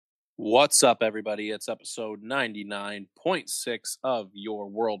What's up, everybody? It's episode 99.6 of your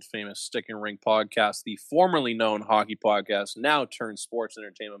world famous Stick and Rink podcast, the formerly known hockey podcast, now turned sports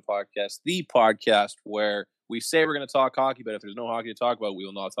entertainment podcast, the podcast where we say we're going to talk hockey, but if there's no hockey to talk about, we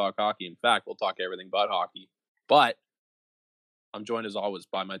will not talk hockey. In fact, we'll talk everything but hockey. But I'm joined as always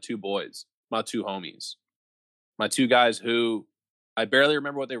by my two boys, my two homies, my two guys who I barely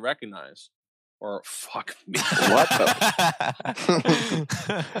remember what they recognize. Or fuck me. What the?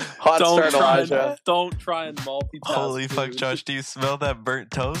 Hot start, Elijah. Don't try and multitask. Holy fuck, Josh, do you smell that burnt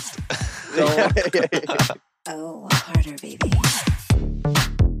toast? Oh, harder, baby.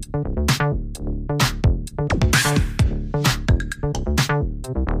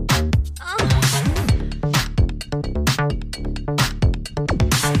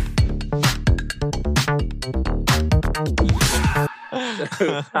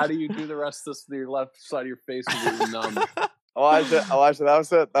 How do you do the rest of this with your left side of your face when you're numb? Elijah,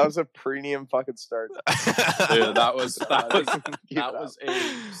 that was a premium fucking start. Dude, that was a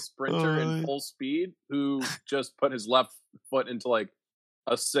sprinter in full speed who just put his left foot into like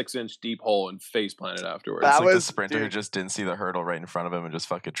a 6-inch deep hole and face planted afterwards. That was the sprinter who just didn't see the hurdle right in front of him and just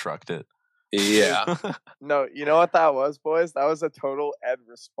fucking trucked it. Yeah. No, you know what that was, boys? That was a total Ed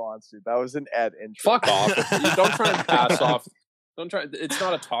response, dude. That was an Ed intro. Fuck off. You don't try and pass off. Don't try. It's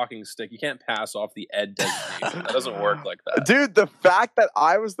not a talking stick. You can't pass off the Ed designation. That doesn't work like that. Dude, the fact that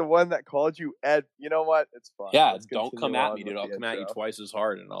I was the one that called you Ed, you know what? It's fine. Yeah, Let's don't come at me, dude. I'll come at you twice as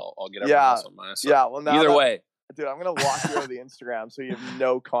hard and I'll get everyone else on my side. Yeah, well, now either way. Dude, I'm going to lock you out of the Instagram so you have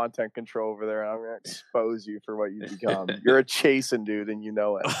no content control over there, and I'm going to expose you for what you become. You're a chasing dude, and you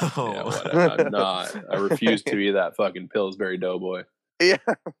know it. Oh. Yeah, whatever. I'm not. I refuse to be that fucking Pillsbury Doughboy. Yeah.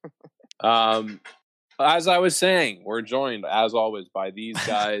 As I was saying, we're joined, as always, by these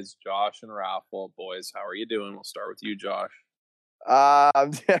guys, Josh and Raffle. Boys, how are you doing? We'll start with you, Josh.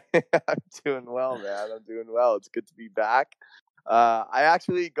 I'm doing well, man. I'm doing well. It's good to be back. I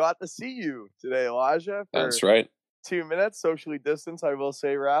actually got to see you today, Elijah. That's right. 2 minutes, socially distanced. I will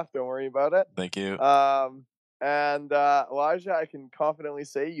say, Raph, don't worry about it. Thank you. And Elijah, I can confidently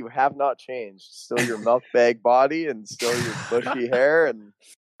say you have not changed. Still your milk bag body and still your bushy hair, and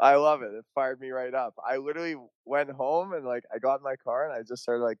I love it. It fired me right up. I literally went home and like I got in my car and I just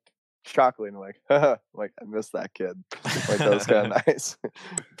started like chuckling, like, like I miss that kid. Like that was kind of nice.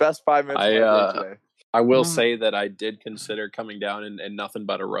 Best 5 minutes of my day today. I will say that I did consider coming down in nothing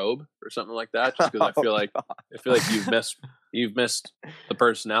but a robe or something like that, just because I feel like you've missed the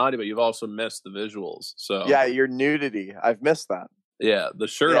personality, but you've also missed the visuals. So yeah, your nudity. I've missed that. Yeah, the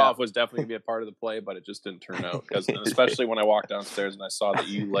shirt off was definitely gonna be a part of the play, but it just didn't turn out. Because especially when I walked downstairs and I saw that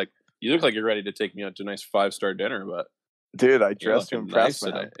you look like you're ready to take me out to a nice 5-star dinner, but dude, I dressed to impress,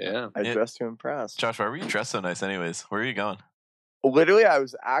 nice man. Today. Yeah, I dressed to impress. Josh, why were you dressed so nice anyways? Where are you going? Literally, I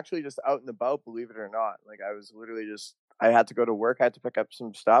was actually just out and about, believe it or not. Like, I was literally I had to go to work. I had to pick up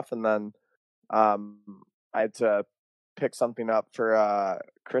some stuff, and then I had to pick something up for a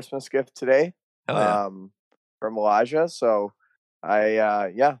Christmas gift today from Elijah. So I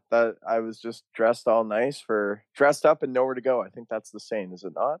was just dressed all nice dressed up and nowhere to go. I think that's the saying, is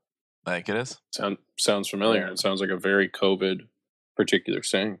it not? I think it is. Sounds familiar. It sounds like a very COVID particular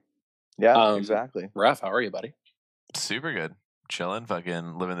saying. Yeah, exactly. Raph, how are you, buddy? Super good. Chilling,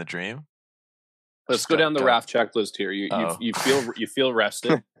 fucking living the dream. Let's go down the Raph checklist here. You feel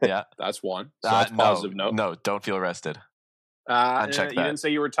rested. Yeah, that's one. So that's positive note. No, don't feel rested. Uncheck that. You didn't say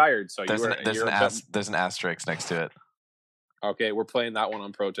you were tired, so there's an asterisk next to it. Okay, we're playing that one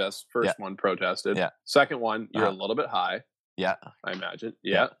on protest. First one protested. Yeah. Second one, you're a little bit high. Yeah. I imagine.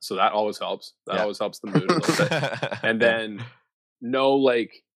 Yeah. So that always helps. That always helps the mood a little bit. And then no,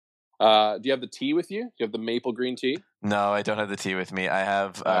 like, do you have the tea with you? Do you have the maple green tea? No, I don't have the tea with me. I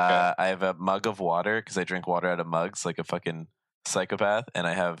have I have a mug of water because I drink water out of mugs like a fucking psychopath, and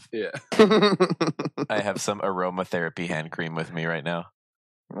I have I have some aromatherapy hand cream with me right now.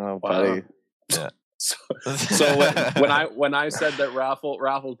 Oh, buddy. Yeah. So when I said that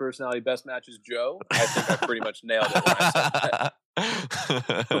Raffle's personality best matches Joe, I think I pretty much nailed it when I said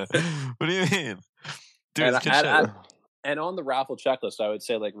that. What do you mean? Dude, it's good shit. And on the Raffle checklist, I would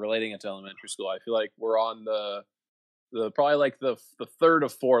say, like, relating it to elementary school, I feel like we're on the probably like the third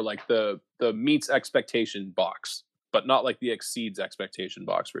of four, like the meets expectation box, but not like the exceeds expectation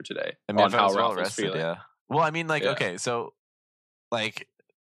box for today. I mean, on how Raffle's feeling. Yeah. Well, I mean, like, okay, so like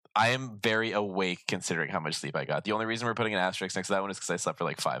I am very awake considering how much sleep I got. The only reason we're putting an asterisk next to that one is because I slept for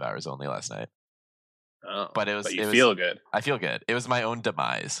like 5 hours only last night. Oh, but feel good. I feel good. It was my own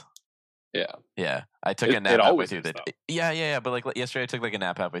demise. Yeah. I took a nap halfway through the day. Yeah. But like yesterday, I took like a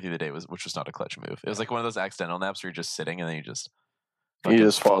nap halfway through the day, which was not a clutch move. It was like one of those accidental naps where you're just sitting and then you just You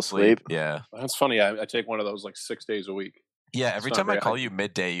just fall asleep. Yeah. That's funny. I take one of those like 6 days a week. Yeah, every time I call you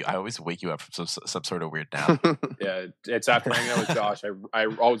midday, I always wake you up from some sort of weird nap. Yeah, it's after hanging out with Josh. I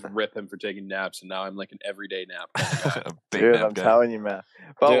always rip him for taking naps, and now I'm like an everyday nap guy. Dude, I'm telling you, man.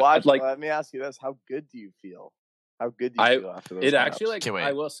 But dude, watch, let me ask you this: how good do you feel? How good do you feel after those? It naps? Actually,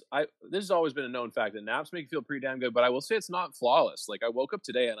 like, this has always been a known fact that naps make you feel pretty damn good. But I will say it's not flawless. Like I woke up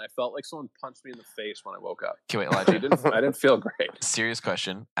today and I felt like someone punched me in the face when I woke up. Okay, wait, Elijah, I didn't feel great. Serious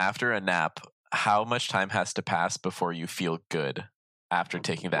question: after a nap, how much time has to pass before you feel good after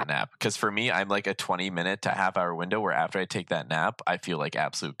taking that nap? Because for me, I'm like a 20-minute to half-hour window where after I take that nap, I feel like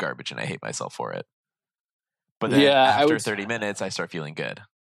absolute garbage and I hate myself for it. But then after 30 minutes, I start feeling good,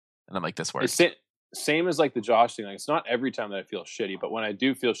 and I'm like, this works. Same as like the Josh thing. Like it's not every time that I feel shitty, but when I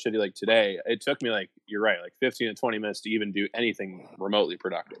do feel shitty, like today, it took me like, you're right, like 15 to 20 minutes to even do anything remotely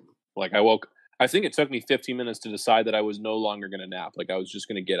productive. Like I think it took me 15 minutes to decide that I was no longer going to nap. Like I was just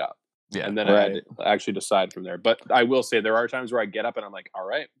going to get up. Yeah. And then I had to actually decide from there. But I will say there are times where I get up and I'm like, all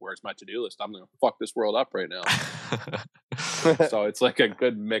right, where's my to-do list? I'm going to fuck this world up right now. So it's like a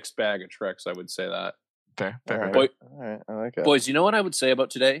good mixed bag of tricks. I would say that. Fair. All right. I like it. Boys, you know what I would say about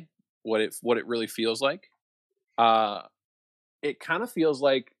today? What it really feels like? It kind of feels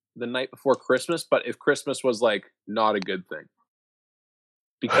like the night before Christmas, but if Christmas was like not a good thing.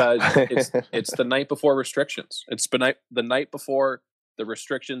 Because it's the night before restrictions. It's the night before the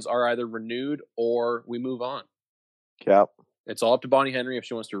restrictions are either renewed or we move on. Yep. It's all up to Bonnie Henry if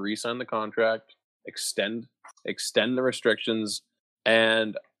she wants to re-sign the contract, extend the restrictions,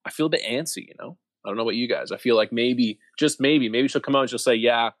 and I feel a bit antsy, you know? I don't know about you guys. I feel like maybe she'll come out and she'll say,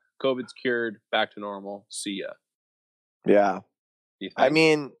 yeah, COVID's cured, back to normal, see ya. Yeah. I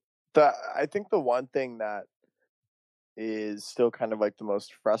mean, I think the one thing that is still kind of like the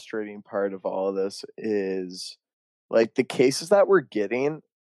most frustrating part of all of this is like the cases that we're getting,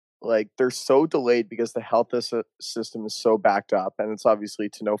 like they're so delayed because the health system is so backed up, and it's obviously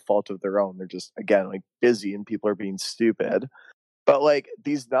to no fault of their own. They're just, again, like busy and people are being stupid. But like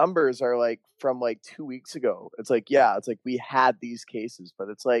these numbers are like from like 2 weeks ago. It's like, yeah, it's like we had these cases, but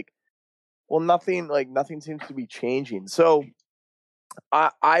it's like, well, nothing seems to be changing. So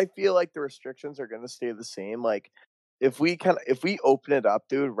I feel like the restrictions are going to stay the same. Like if we open it up,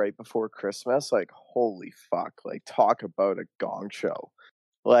 dude, right before Christmas, like holy fuck, like talk about a gong show.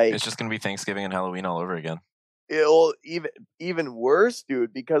 Like it's just going to be Thanksgiving and Halloween all over again. It'll even worse,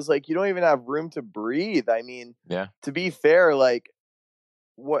 dude, because like you don't even have room to breathe. I mean, yeah. To be fair, like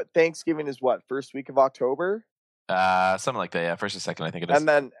what Thanksgiving is what, first week of October? Something like that, yeah. First or second, I think it is.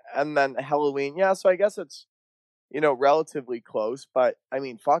 And then Halloween, yeah. So I guess it's relatively close. But I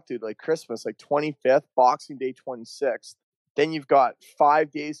mean, fuck, dude, like Christmas, like 25th, Boxing Day 26th. Then you've got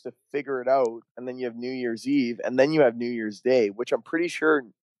 5 days to figure it out, and then you have New Year's Eve, and then you have New Year's Day, which I'm pretty sure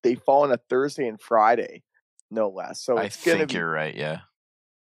they fall on a Thursday and Friday, no less. So I think you're right, yeah.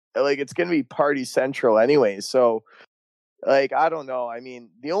 Like it's gonna be party central anyway. So like, I don't know. I mean,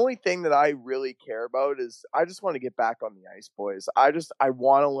 the only thing that I really care about is I just want to get back on the ice, boys. I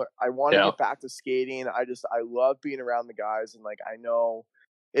want to get back to skating. I love being around the guys, and like I know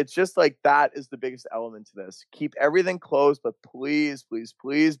it's just like that is the biggest element to this. Keep everything closed, but please, please,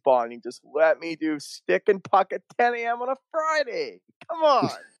 please, Bonnie, just let me do stick and puck at 10 a.m. on a Friday. Come on.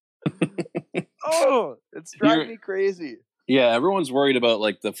 Oh, it's driving me crazy. Yeah, everyone's worried about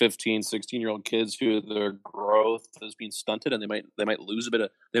like the 15, 16-year-old kids who their growth is being stunted, and they might lose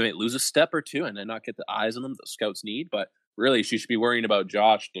a step or two, and then not get the eyes on them the scouts need. But really, she should be worrying about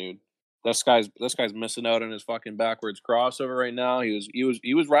Josh, dude. This guy's missing out on his fucking backwards crossover right now. He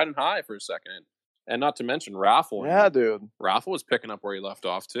was riding high for a second, and not to mention Raffle. Yeah, dude. Raffle was picking up where he left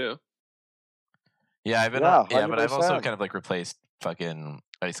off too. Yeah, but I've also kind of like replaced fucking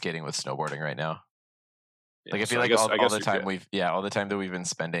ice skating with snowboarding right now. Like I feel like all the time that we've been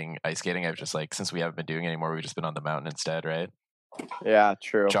spending ice skating, I've just like, since we haven't been doing it anymore, we've just been on the mountain instead, right? Yeah,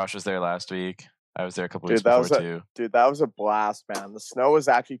 true. Josh was there last week. I was there a couple weeks before too. Dude, that was a blast, man. The snow was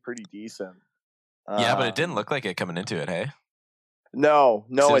actually pretty decent. Yeah, but it didn't look like it coming into it, hey? No,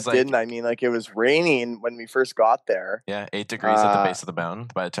 it didn't. I mean, like it was raining when we first got there. Yeah, 8 degrees at the base of the mountain.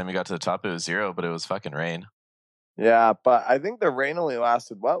 By the time we got to the top, it was 0, but it was fucking rain. Yeah, but I think the rain only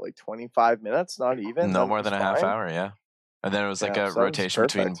lasted, what, like 25 minutes? Not even? No more than a half hour, yeah. And then it was like a rotation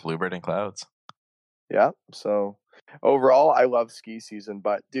between Bluebird and Clouds. Yeah, so overall, I love ski season.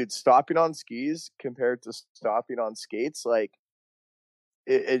 But, dude, stopping on skis compared to stopping on skates, like,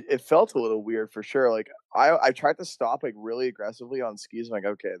 it felt a little weird for sure. Like, I tried to stop, like, really aggressively on skis. I'm like,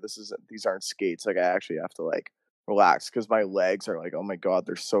 okay, these aren't skates. Like, I actually have to, like, relax because my legs are like, oh my god,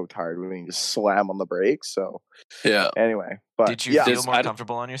 they're so tired when you just slam on the brakes. So yeah. Anyway, but did you feel more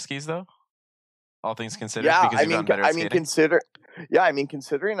comfortable on your skis though? All things considered, yeah. because you've gotten better at skating?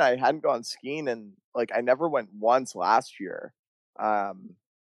 Considering I hadn't gone skiing and like I never went once last year,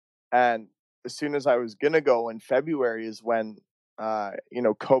 and as soon as I was gonna go in February is when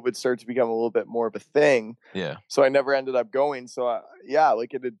COVID started to become a little bit more of a thing. Yeah. So I never ended up going. So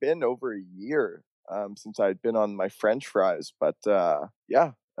like it had been over a year since I'd been on my French fries, but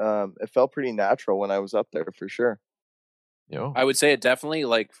it felt pretty natural when I was up there for sure. Yo. I would say it definitely,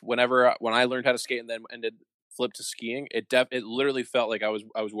 like, when I learned how to skate and then flipped to skiing, it literally felt like I was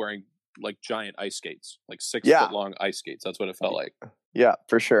wearing like giant ice skates, like 6 foot long ice skates. That's what it felt like. Yeah,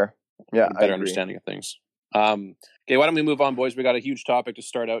 for sure. Yeah, better understanding of things. Okay, why don't we move on, boys? We got a huge topic to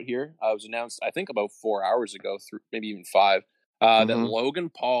start out here. It was announced, I think, about 4 hours ago, maybe even 5, that Logan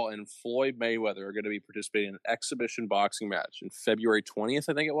Paul and Floyd Mayweather are going to be participating in an exhibition boxing match in February 20th,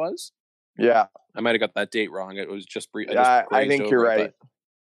 I think it was. Yeah. I might have got that date wrong. It was just brief. Yeah, I think you're right.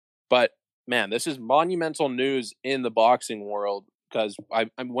 But man, this is monumental news in the boxing world because I'm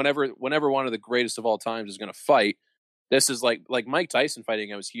whenever one of the greatest of all times is going to fight, this is like Mike Tyson fighting.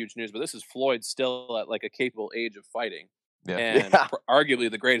 It was huge news, but this is Floyd still at like a capable age of fighting, and arguably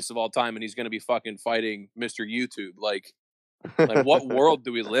the greatest of all time, and he's going to be fucking fighting Mr. YouTube. Like what world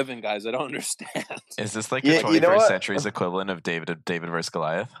do we live in, guys? I don't understand. Is this like the 21st century's equivalent of David versus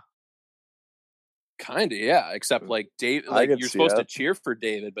Goliath? Kinda, yeah. Except like Dave, like you're supposed to cheer for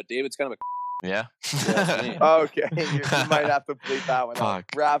David, but David's kind of a yeah. Okay, you might have to bleep that one out.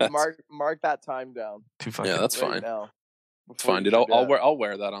 Rav, mark that time down. Yeah, that's fine. Now, it's fine, dude. I'll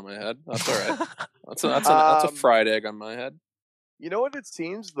wear that on my head. That's all right. That's a fried egg on my head. You know what it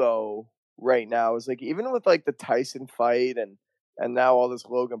seems though right now is like even with like the Tyson fight and now all this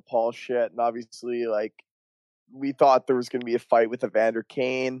Logan Paul shit, and obviously like we thought there was going to be a fight with Evander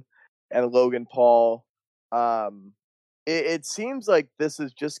Kane and Logan Paul. It seems like this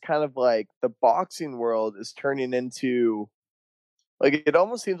is just kind of like the boxing world is turning into like it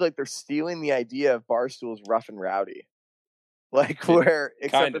almost seems like they're stealing the idea of Barstool's Rough and Rowdy, like where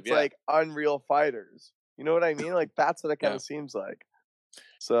except it's like unreal fighters. You know what I mean? Like that's what it kind of seems like.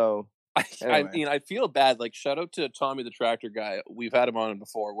 So anyway. I mean, I feel bad. Like shout out to Tommy the Tractor Guy. We've had him on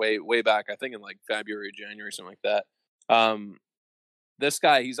before, way back. I think in like February, January, something like that. This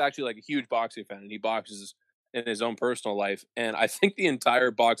guy, he's actually like a huge boxing fan, and he boxes in his own personal life. And I think the entire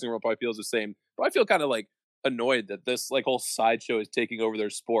boxing world probably feels the same. But I feel kind of like annoyed that this like whole sideshow is taking over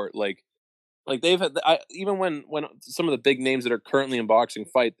their sport. Like they've had, even when some of the big names that are currently in boxing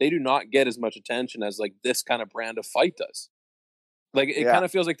fight, they do not get as much attention as like this kind of brand of fight does. Like it kind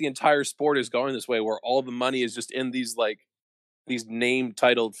of feels like the entire sport is going this way, where all the money is just in these name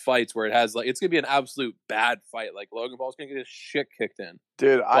titled fights where it has like it's gonna be an absolute bad fight. Like Logan Paul's gonna get his shit kicked in.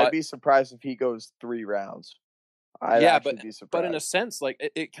 Dude, I'd be surprised if he goes 3 rounds. I'd be surprised. But in a sense, like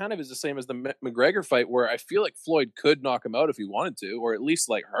it kind of is the same as the McGregor fight, where I feel like Floyd could knock him out if he wanted to, or at least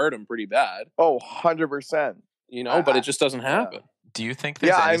like hurt him pretty bad. Oh, 100%. You know, but it just doesn't happen. Do you think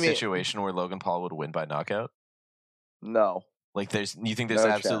there's any situation where Logan Paul would win by knockout? No. Like you think there's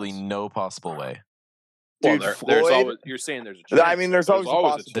absolutely no possible way? Dude, well, there's always, you're saying there's a chance. I mean, there's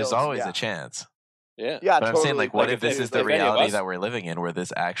always a chance. Yeah. But totally. I'm saying, like, what if this is the reality that we're living in, where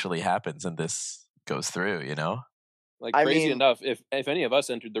this actually happens and this goes through, you know? Like, crazy enough, if any of us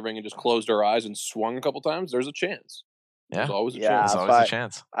entered the ring and just closed our eyes and swung a couple times, there's a chance. Yeah. There's always a chance. There's always a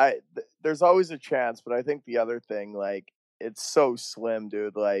chance. There's always a chance, but I think the other thing, like, it's so slim,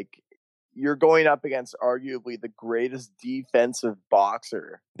 dude. Like, you're going up against arguably the greatest defensive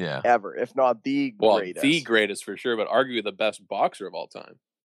boxer ever, if not the greatest. The greatest for sure, but arguably the best boxer of all time.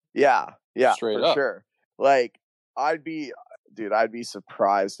 Yeah, straight for up. Sure. Like, I'd be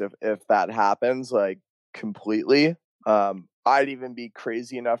surprised if that happens, like, completely. I'd even be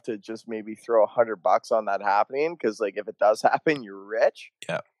crazy enough to just maybe throw $100 on that happening, because, like, if it does happen, you're rich.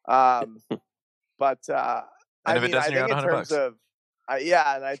 Yeah. But and if it doesn't, you're out $100.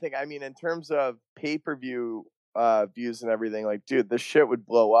 And I think, in terms of pay-per-view views and everything, like, dude, this shit would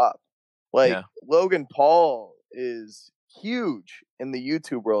blow up. Like, Logan Paul is huge in the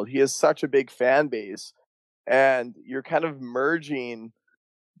YouTube world. He has such a big fan base, and you're kind of merging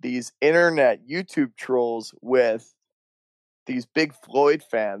these internet YouTube trolls with these big Floyd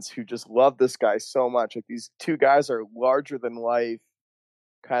fans who just love this guy so much. Like, these two guys are larger than life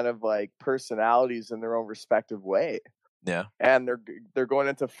kind of like personalities in their own respective way. Yeah. And they're going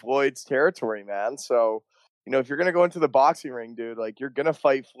into Floyd's territory, man. So, if you're going to go into the boxing ring, dude, like, you're going to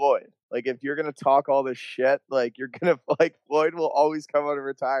fight Floyd. Like, if you're going to talk all this shit, like, you're going to, like, Floyd will always come out of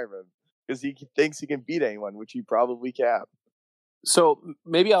retirement because he thinks he can beat anyone, which he probably can. So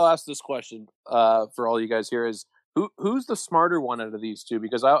maybe I'll ask this question for all you guys here: is who's the smarter one out of these two?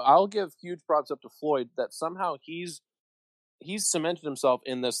 Because I'll give huge props up to Floyd that somehow he's cemented himself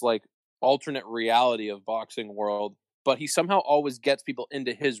in this like alternate reality of boxing world, but he somehow always gets people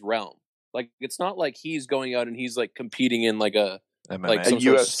into his realm. Like it's not like he's going out and he's like competing in like a MMA. like some a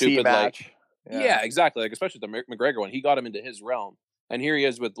sort of UFC stupid match. like yeah, exactly. Like especially the McGregor one, he got him into his realm, and here he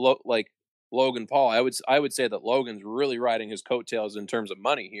is with like Logan Paul. I would say that Logan's really riding his coattails in terms of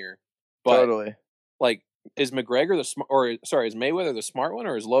money here. But Totally. like, is McGregor is Mayweather the smart one,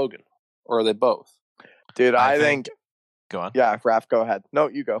 or is Logan, or are they both? Dude, I think. Go on. Yeah, Raph, go ahead. No,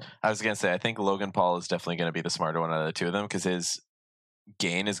 you go. I was gonna say I think Logan Paul is definitely going to be the smarter one out of the two of them because his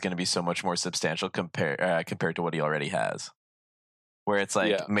gain is going to be so much more substantial compared to what he already has. Where it's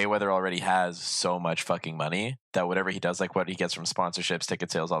like Mayweather already has so much fucking money that whatever he does, like what he gets from sponsorships,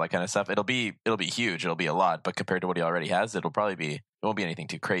 ticket sales, all that kind of stuff, it'll be huge. It'll be a lot, but compared to what he already has, it won't be anything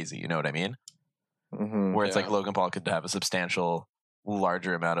too crazy. You know what I mean? Mm-hmm. Where it's like Logan Paul could have a substantial,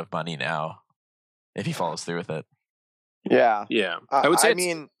 larger amount of money now if he follows through with it. Yeah. Yeah. I would say.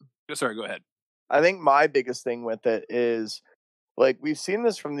 Sorry, go ahead. I think my biggest thing with it is, like, we've seen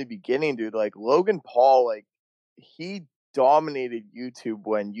this from the beginning, dude. Like, Logan Paul, like, he dominated YouTube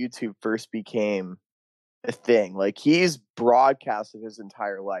when YouTube first became a thing. Like, he's broadcasted his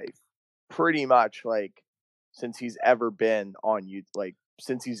entire life, pretty much, like, since he's ever been on YouTube, like,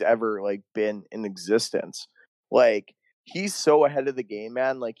 since he's ever, like, been in existence. Like, he's so ahead of the game,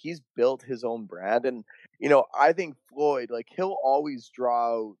 man. Like, he's built his own brand. And, you know, I think Floyd, like, he'll always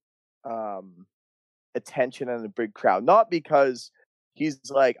draw attention and a big crowd. Not because he's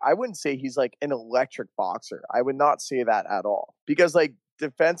like, I wouldn't say he's like an electric boxer. I would not say that at all. Because, like,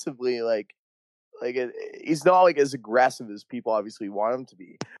 defensively, he's not like as aggressive as people obviously want him to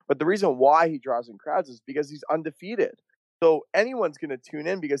be. But the reason why he draws in crowds is because he's undefeated. So anyone's going to tune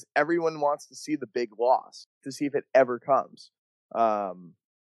in because everyone wants to see the big loss, to see if it ever comes.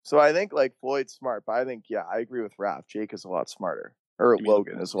 So I think, like, Floyd's smart, but I think, I agree with Raph. Jake is a lot smarter. Or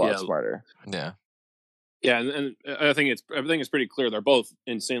Logan is a lot smarter. Yeah. Yeah, and I think everything is pretty clear. They're both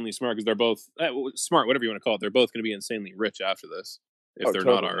insanely smart because they're both smart, whatever you want to call it. They're both going to be insanely rich after this, if they're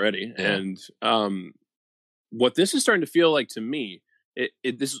not already. Yeah. And what this is starting to feel like to me,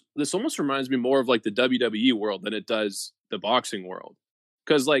 this almost reminds me more of like the WWE world than it does the boxing world.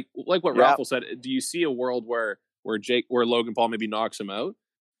 Because like what Raffle said, do you see a world where Logan Paul maybe knocks him out?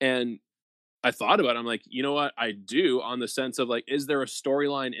 And I thought about it. I'm like, you know what? I do, on the sense of like, is there a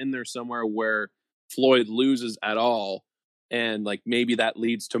storyline in there somewhere where Floyd loses at all, and like maybe that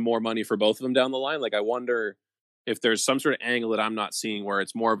leads to more money for both of them down the line? Like, I wonder if there's some sort of angle that I'm not seeing where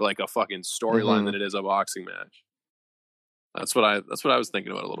it's more of like a fucking storyline than it is a boxing match. That's what I was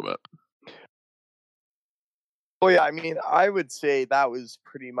thinking about a little bit. Oh yeah, I mean, I would say that was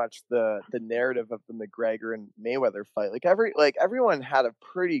pretty much the narrative of the McGregor and Mayweather fight. Like everyone had a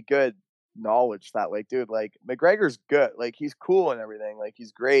pretty good knowledge that, like, dude, like, McGregor's good, like, he's cool and everything, like,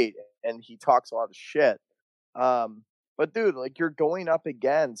 he's great and he talks a lot of shit, but dude, like, you're going up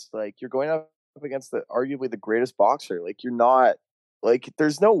against the arguably the greatest boxer. Like, you're not, like,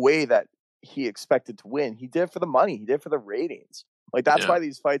 there's no way that he expected to win. He did it for the money, he did it for the ratings. Like, that's why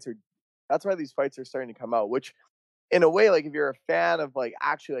these fights are starting to come out, which in a way, like, if you're a fan of like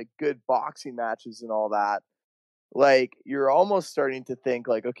actually like good boxing matches and all that, like, you're almost starting to think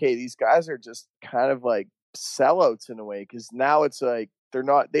like, okay, these guys are just kind of like sellouts in a way, because now it's like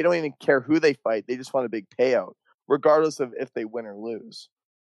they don't even care who they fight, they just want a big payout regardless of if they win or lose.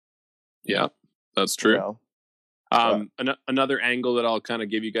 Yeah, that's true. You know? Another angle that I'll kind of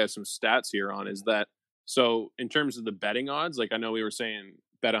give you guys some stats here on is that, so in terms of the betting odds, like, I know we were saying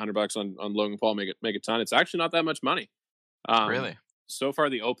bet $100 on Logan Paul, make a ton. It's actually not that much money. Really? So far,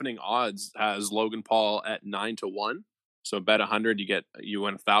 the opening odds has Logan Paul at 9-1. So bet 100, you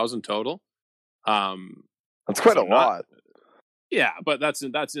win 1,000 total. That's quite a lot. Yeah, but that's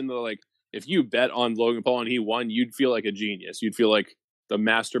in the, like, if you bet on Logan Paul and he won, you'd feel like a genius. You'd feel like the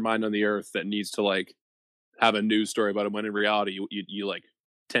mastermind on the earth that needs to like have a news story about him. When in reality, you like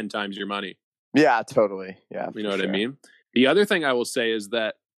 10 times your money. Yeah, totally. Yeah, you know what I mean. The other thing I will say is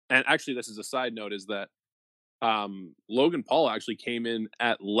that, and actually this is a side note, is that Logan Paul actually came in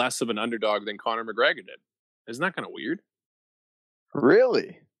at less of an underdog than Conor McGregor did. Isn't that kind of weird?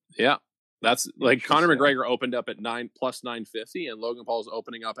 Really? Yeah. That's like Conor McGregor opened up at plus 950 and Logan Paul's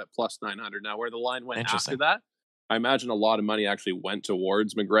opening up at plus 900. Now, where the line went after that, I imagine a lot of money actually went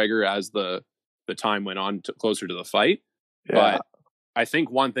towards McGregor as the time went on closer to the fight. Yeah. But I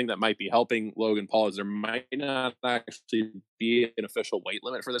think one thing that might be helping Logan Paul is there might not actually be an official weight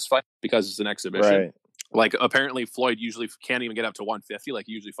limit for this fight because it's an exhibition. Right. Like apparently Floyd usually can't even get up to 150. Like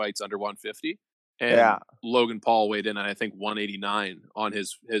he usually fights under 150. And Logan Paul weighed in at I think 189 on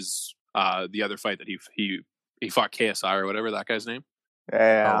his the other fight that he fought KSI or whatever that guy's name.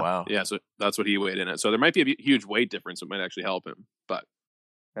 Yeah. Oh wow. Yeah, so that's what he weighed in at. So there might be a huge weight difference that might actually help him. But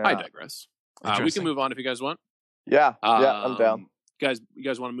I digress. We can move on if you guys want. Yeah. I'm down. You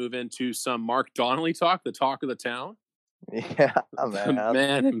guys want to move into some Mark Donnelly talk, the talk of the town? Yeah, the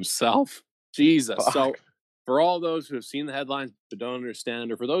man himself. Jesus. Fuck. So for all those who have seen the headlines but don't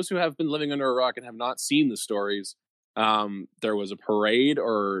understand, or for those who have been living under a rock and have not seen the stories, there was a parade,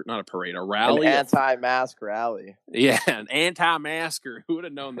 or not a parade, a rally. An anti-mask rally. Yeah, an anti-masker. Who would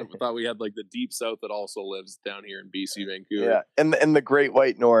have known that? We thought we had like the Deep South that also lives down here in BC, Vancouver. Yeah, in the Great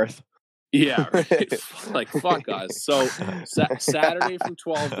White North. Yeah, right. Like, fuck us. So Saturday from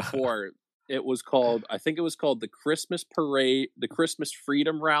 12 to 4, it was called, I think it was called the Christmas Parade, the Christmas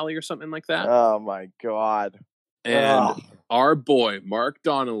Freedom Rally or something like that. Oh my God. And our boy, Mark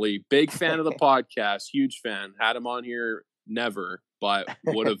Donnelly, big fan of the podcast, huge fan, had him on here, never, but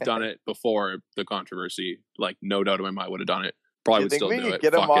would have done it before the controversy. Like, no doubt in my mind would have done it. Probably would still do it. We could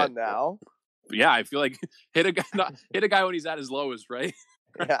get him on now. Yeah, I feel like hit a guy when he's at his lowest, right?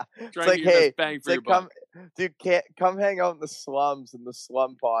 Yeah, it's like, hey, come hang out in the slums in the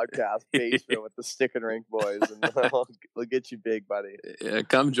Slum Podcast basement with the Stick and Rink boys, and we'll get you big, buddy. Yeah,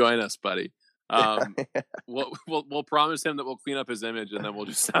 come join us, buddy. We'll promise him that we'll clean up his image, and then we'll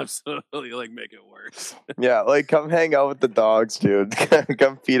just absolutely like make it worse. Yeah, like come hang out with the dogs, dude.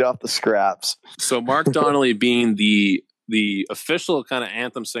 Come feed off the scraps. So Mark Donnelly, being the official kind of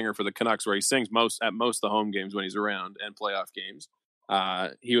anthem singer for the Canucks, where he sings at most of the home games when he's around and playoff games.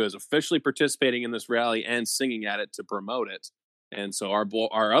 He was officially participating in this rally and singing at it to promote it. And so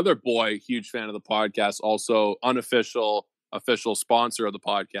our other boy, huge fan of the podcast, also unofficial, official sponsor of the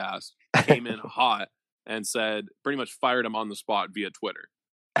podcast, came in hot and said, pretty much fired him on the spot via Twitter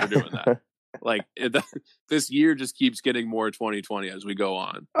for doing that. Like this year just keeps getting more 2020 as we go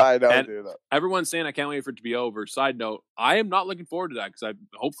on. I know, dude. Everyone's saying I can't wait for it to be over. Side note, I am not looking forward to that because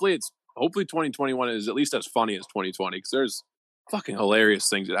hopefully 2021 is at least as funny as 2020 because there's fucking hilarious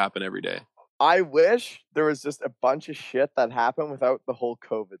things that happen every day. I wish there was just a bunch of shit that happened without the whole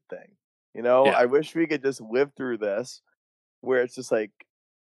COVID thing. You know, I wish we could just live through this where it's just like,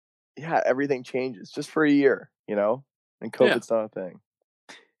 yeah, everything changes just for a year, you know, and COVID's not a thing.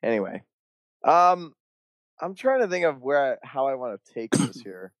 Anyway, I'm trying to think of how I want to take this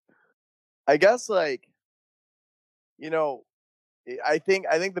here. I guess, like, you know, I think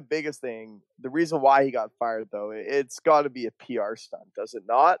the biggest thing, the reason why he got fired, though, it's got to be a PR stunt, does it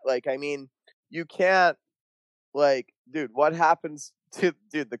not? Like, I mean, you can't, like, dude, what happens to,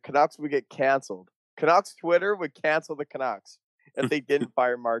 the Canucks would get canceled. Canucks Twitter would cancel the Canucks if they didn't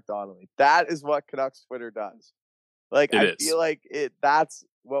fire Mark Donnelly. That is what Canucks Twitter does. Like, I feel like that's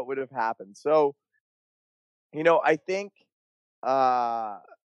what would have happened. So, you know, I think,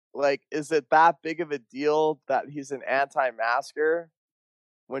 like, is it that big of a deal that he's an anti-masker?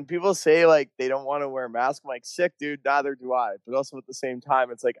 When people say, like, they don't want to wear a mask, I'm like, sick, dude, neither do I. But also at the same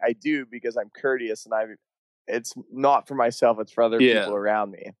time, it's like, I do because I'm courteous and it's not for myself, it's for other people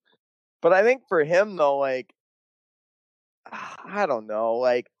around me. But I think for him, though, like, I don't know.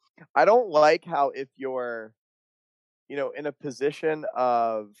 Like, I don't like how if you're, you know, in a position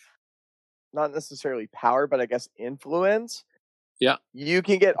of not necessarily power, but I guess influence, you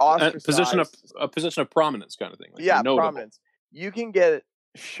can get ostracized. A position of prominence kind of thing. Like prominence. You can get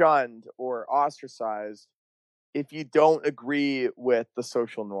shunned or ostracized if you don't agree with the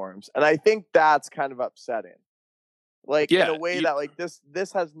social norms. And I think that's kind of upsetting. Like, in a way that, like,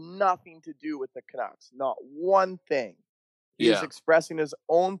 this has nothing to do with the Canucks. Not one thing. He's expressing his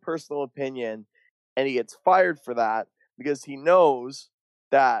own personal opinion, and he gets fired for that because he knows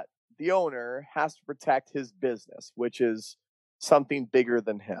that the owner has to protect his business, which is something bigger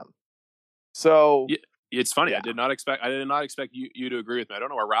than him. So it's funny. I did not expect you to agree with me. I don't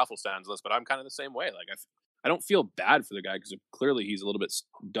know where Raffle stands on this, but I'm kind of the same way. Like, I don't feel bad for the guy because clearly he's a little bit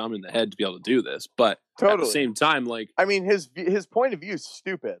dumb in the head to be able to do this. But at the same time, like, I mean, his point of view is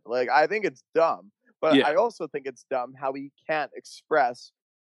stupid. Like, I think it's dumb, but I also think it's dumb how he can't express,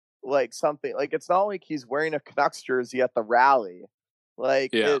 like, something. Like, it's not like he's wearing a Canucks jersey at the rally.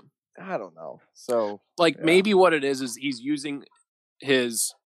 Like, I don't know. So, like, maybe what it is he's using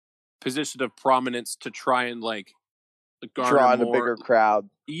his position of prominence to try and, like, draw in a bigger crowd.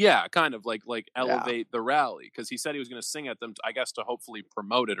 Yeah, kind of like elevate the rally, because he said he was going to sing at them, I guess, to hopefully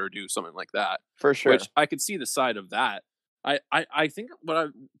promote it or do something like that. For sure. Which I could see the side of that. I think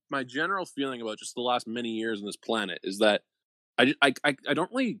my general feeling about just the last many years on this planet is that I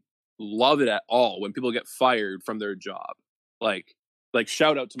don't really love it at all when people get fired from their job. Like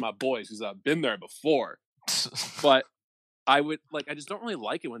shout out to my boys because I've been there before, but I just don't really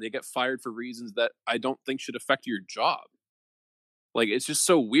like it when they get fired for reasons that I don't think should affect your job. Like, it's just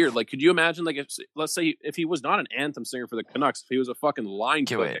so weird. Like, could you imagine, like, let's say if he was not an anthem singer for the Canucks, if he was a fucking line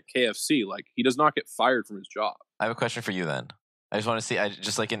cook at KFC, like, he does not get fired from his job. I have a question for you then. I just want to see,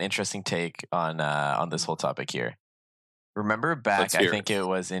 just like an interesting take on this whole topic here. Remember back, I think it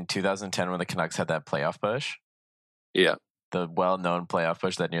was in 2010 when the Canucks had that playoff push? Yeah. The well-known playoff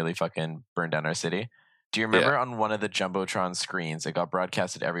push that nearly fucking burned down our city. Do you remember on one of the Jumbotron screens, it got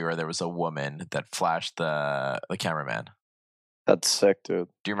broadcasted everywhere, there was a woman that flashed the cameraman? That's sick, dude.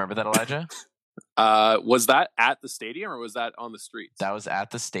 Do you remember that, Elijah? Was that at the stadium or was that on the streets? That was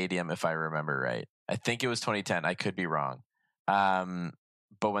at the stadium, if I remember right. I think it was 2010. I could be wrong.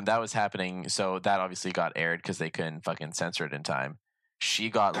 But when that was happening, so that obviously got aired because they couldn't fucking censor it in time. She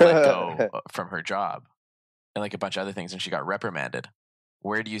got let go from her job and like a bunch of other things, and she got reprimanded.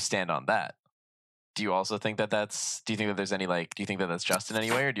 Where do you stand on that? Do you also think that do you think that there's any, like, do you think that that's just in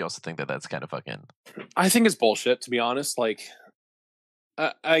any way, or do you also think that that's kind of fucking... I think it's bullshit, to be honest. Like,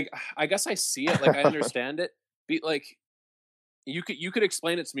 I guess I see it. Like, I understand it. Like, you could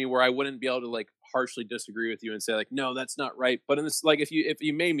explain it to me where I wouldn't be able to, like, harshly disagree with you and say, like, no, that's not right. But in this, like, if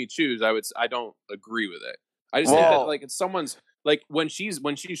you made me choose, I don't agree with it. I just think that, like, it's someone's, like, when she's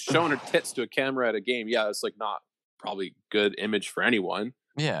showing her tits to a camera at a game, yeah, it's, like, not probably good image for anyone.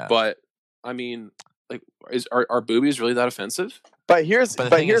 Yeah. But I mean, like, are boobies really that offensive? But here's you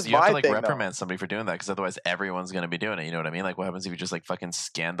have to, like, reprimand somebody for doing that, because otherwise everyone's going to be doing it. You know what I mean? Like, what happens if you just, like, fucking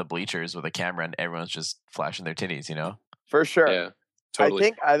scan the bleachers with a camera and everyone's just flashing their titties? You know? For sure. Yeah.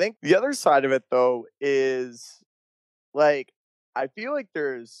 Totally. I think the other side of it though is, like, I feel like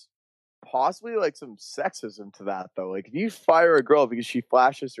there's possibly, like, some sexism to that though. Like, if you fire a girl because she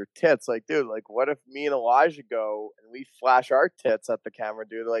flashes her tits, like, dude, like, what if me and Elijah go and we flash our tits at the camera,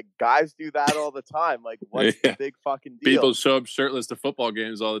 dude? Like, guys do that all the time. Like, what's the big fucking deal? People show up shirtless to football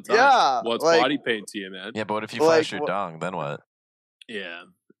games all the time. Yeah. What's body paint to you, man? Yeah, but what if you flash your dong? Then what? Yeah.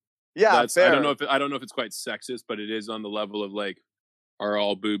 Yeah. I don't know if it's quite sexist, but it is on the level of, like, are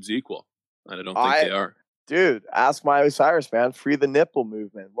all boobs equal? And I don't think they are. Dude, ask Miley Cyrus, man. Free the nipple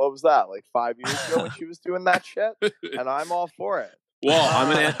movement. What was that? Like 5 years ago when she was doing that shit? And I'm all for it.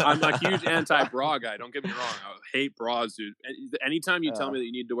 Well, I'm a huge anti-bra guy. Don't get me wrong. I hate bras, dude. Anytime you tell me that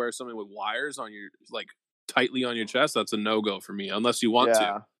you need to wear something with wires on your, like, tightly on your chest, that's a no-go for me, unless you want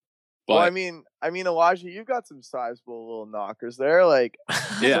to. But, well, I mean, Elijah, you've got some sizable little knockers there. Like,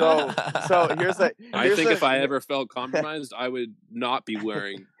 yeah. So here's the. I think if I ever felt compromised, I would not be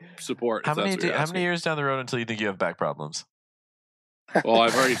wearing support. How many years down the road until you think you have back problems? Well,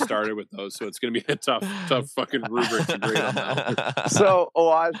 I've already started with those, so it's going to be a tough fucking rubric to grade on that. So,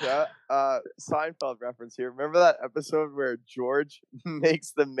 Elijah, Seinfeld reference here. Remember that episode where George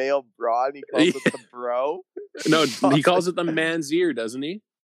makes the male bra and he calls it the bro? No, he calls it the man's ear, doesn't he?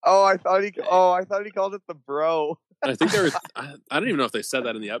 Oh, I thought he called it the bro. I think there was. I don't even know if they said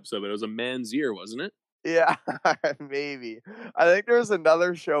that in the episode, but it was a man's ear, wasn't it? Yeah, maybe. I think there was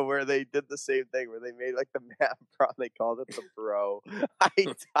another show where they did the same thing, where they made, like, the man bra. They called it the bro. I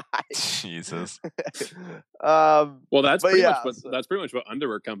died. Jesus. Well, that's pretty much what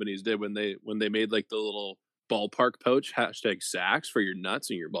underwear companies did when they made, like, the little ballpark pouch #Sacks for your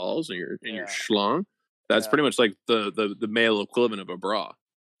nuts and your balls and your schlong. That's pretty much like the male equivalent of a bra.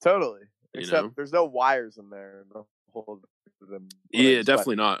 Totally. Except there's no wires in there to hold them. Yeah,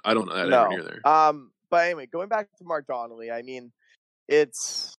 definitely not. I don't know anywhere near there. But anyway, going back to Mark Donnelly, I mean, I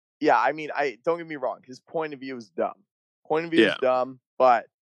don't get me wrong, his point of view is dumb. But,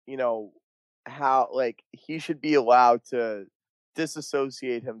 you know, how, like, he should be allowed to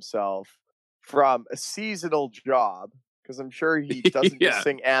disassociate himself from a seasonal job, because I'm sure he doesn't just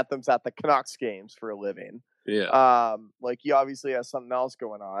sing anthems at the Canucks games for a living. Yeah. Like, he obviously has something else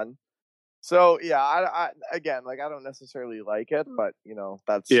going on. So, yeah, I don't necessarily like it, but, you know,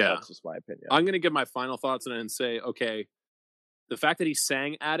 that's just my opinion. I'm going to give my final thoughts on it and say, okay, the fact that he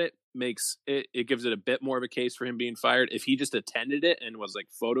sang at it makes it gives it a bit more of a case for him being fired. If he just attended it and was, like,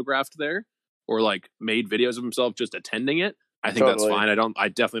 photographed there or, like, made videos of himself just attending it, I think that's fine. I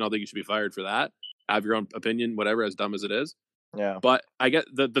definitely don't think you should be fired for that. Have your own opinion, whatever, as dumb as it is. Yeah. But I get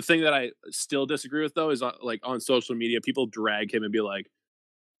the thing that I still disagree with, though, is, like, on social media, people drag him and be like,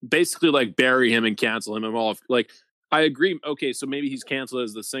 basically, like, bury him and cancel him and all. Like, I agree. Okay, so maybe he's canceled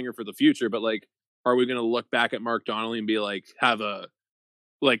as the singer for the future, but, like, are we going to look back at Mark Donnelly and be like, have a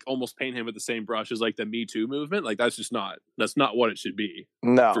like almost paint him with the same brush as like the Me Too movement. Like that's not what it should be.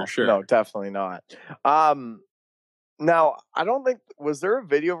 No, for sure. No, definitely not. Now I don't think was there a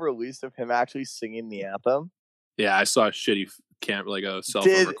video released of him actually singing the anthem? Yeah, I saw a shitty like a cell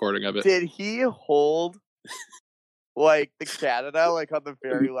phone recording of it. Did he hold like the Canada like on the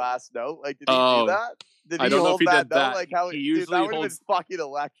very last note? Like did he do that? Did he hold that note? Like how he usually that would have been fucking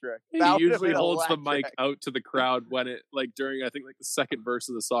electric. He usually holds the mic out to the crowd when it like during I think like the second verse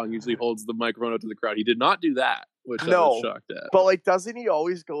of the song. Usually holds the microphone out to the crowd. He did not do that, which I was shocked at. But like, doesn't he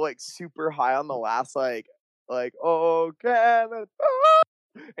always go like super high on the last like oh Canada?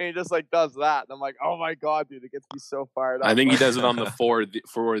 And he just like does that, and I'm like, oh my god, dude, it gets me so fired up. I think he does it on the for the.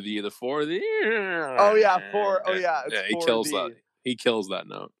 Oh yeah, he kills that. He kills that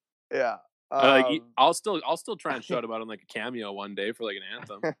note. Yeah. I'll still try and shout about him like a cameo one day for like an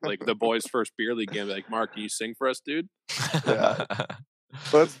anthem, like the boys' first beer league game. Like, Mark, can you sing for us, dude? Yeah.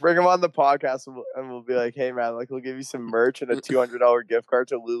 Let's bring him on the podcast and we'll be like, hey man, like we'll give you some merch and a $200 gift card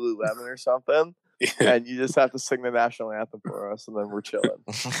to Lululemon or something. And you just have to sing the national anthem for us, and then we're chilling.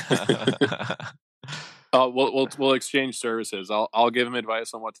 We'll exchange services. I'll give him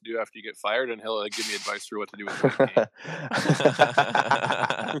advice on what to do after you get fired, and he'll give me advice for what to do with the game.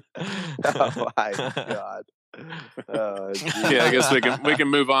 Oh my god! Yeah, I guess we can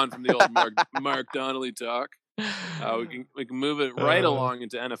move on from the old Mark Donnelly talk. We can move it right along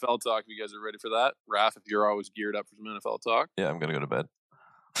into NFL talk. If you guys are ready for that, Raph, if you're always geared up for some NFL talk. Yeah, I'm gonna go to bed.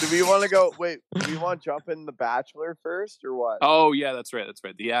 Do we want to go? Wait, do we want to jump in The Bachelor first, or what? Oh yeah, that's right.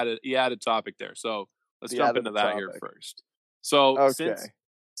 He added topic there. So let's jump into that here first. So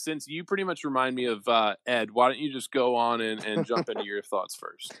since you pretty much remind me of Ed, why don't you just go on and jump into your thoughts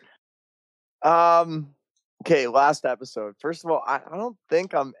first? Okay, last episode. First of all, I don't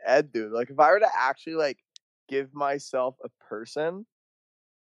think I'm Ed, dude. Like, if I were to actually like give myself a person,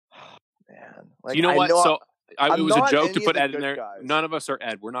 man. Like, you know what? It was a joke to put Ed in there. Guys. None of us are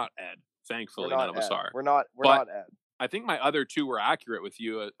Ed. We're not Ed. Thankfully, none of us are. We're not Ed. I think my other two were accurate with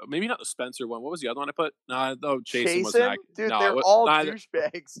you. Maybe not the Spencer one. What was the other one I put? No, Jason wasn't accurate. Dude, they're all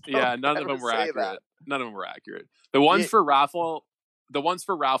douchebags. Yeah, none of them were accurate. None of them were accurate. The ones for Raffle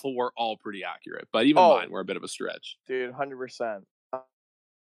were all pretty accurate, but even mine were a bit of a stretch. Dude, 100%.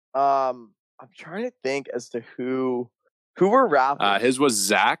 I'm trying to think as to who were Raffles. His was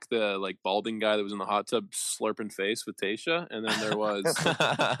Zach, the like balding guy that was in the hot tub slurping face with Tasha, and then there was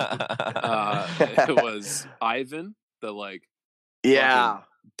it was Ivan, the like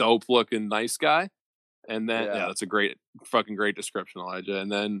dope looking nice guy, and then that's a fucking great description, Elijah.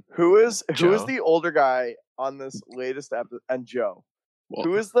 And then who is the older guy on this latest episode? And Joe. Well,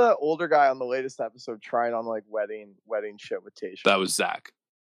 who is the older guy on the latest episode trying on like wedding shit with Tasha? That was Zach.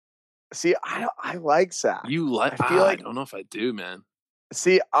 See, I like Zach. You like? I don't know if I do, man.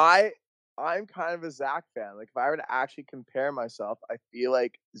 See, I'm kind of a Zach fan. Like, if I were to actually compare myself, I feel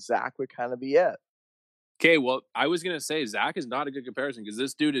like Zach would kind of be it. Okay, well, I was gonna say Zach is not a good comparison because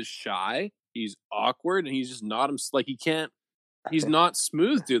this dude is shy. He's awkward, and he's just not like he can't. He's not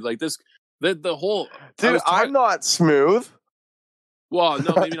smooth, dude. Like this, the whole dude. I'm not smooth. Well,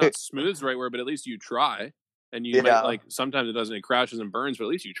 no, maybe not smooth is the right word, but at least you try. And you might, like, sometimes it crashes and burns, but at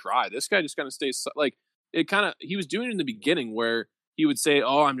least you try. This guy just kind of stays like he was doing it in the beginning where he would say,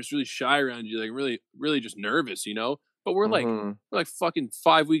 "Oh, I'm just really shy around you, like really, really just nervous," you know. But we're like fucking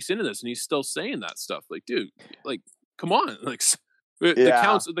 5 weeks into this, and he's still saying that stuff. Like, dude, like, come on, like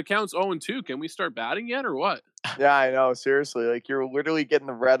the count's 0-2. Can we start batting yet or what? Yeah, I know. Seriously, like you're literally getting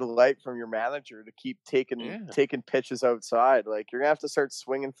the red light from your manager to keep taking pitches outside. Like you're gonna have to start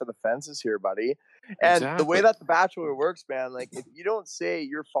swinging for the fences here, buddy. And the way that The Bachelor works, man, like if you don't say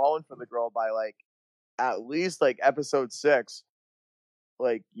you're falling for the girl by like at least like episode 6,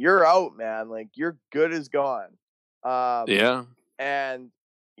 like you're out, man. Like you're good as gone. Yeah. And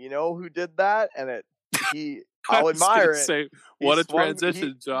you know who did that? And I'll admire it. What a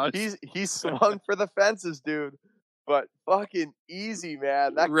transition, Josh. He swung for the fences, dude. But fucking easy,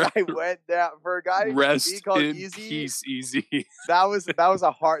 man. That guy went down for a guy rest called in Easy. Peace, Easy. That was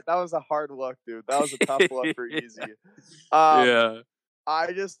a hard look, dude. That was a tough look for Easy. Yeah. I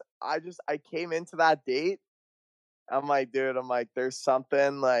came into that date. I'm like, dude. There's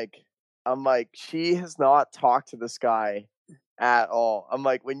something like. I'm like, she has not talked to this guy at all. I'm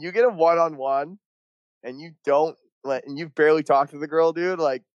like, when you get a one-on-one and you don't and you've barely talked to the girl, dude,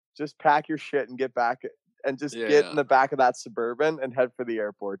 like just pack your shit and get back and just get in the back of that Suburban and head for the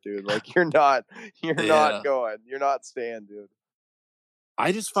airport, dude. Like you're not going. You're not staying, dude.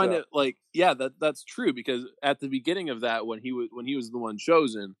 I just find it like, that's true because at the beginning of that when he was the one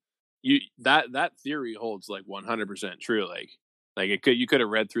chosen, that theory holds like 100% true. Like Like you could have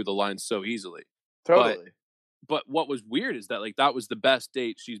read through the lines so easily. Totally. But what was weird is that like that was the best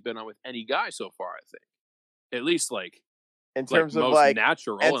date she's been on with any guy so far. I think, at least like in terms of most like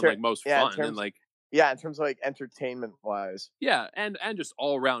natural and like most fun and like in terms of like entertainment wise. Yeah, and just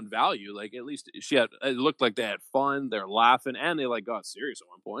all around value. Like at least it looked like they had fun, they're laughing, and they like got serious at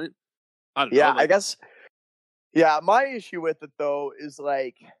one point. I don't know. Yeah, I guess. Yeah, my issue with it though is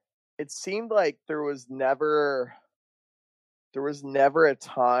like it seemed like there was never a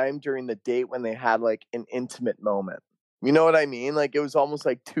time during the date when they had like an intimate moment. You know what I mean? Like it was almost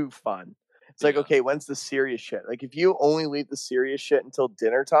like too fun. It's like, okay, when's the serious shit? Like if you only leave the serious shit until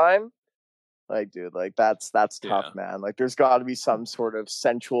dinner time, like dude, like that's tough, man. Like there's got to be some sort of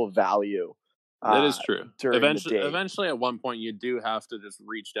sensual value. That is true. Eventually, at one point, you do have to just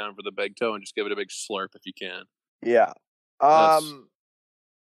reach down for the big toe and just give it a big slurp if you can. Yeah.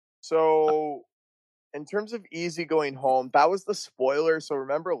 So, in terms of easy going home, that was the spoiler. So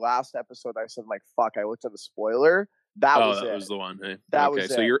remember last episode, I said like, "Fuck!" I looked at the spoiler. That was the one. Hey. That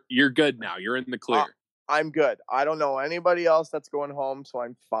was so you're good now. You're in the clear. I'm good. I don't know anybody else that's going home, so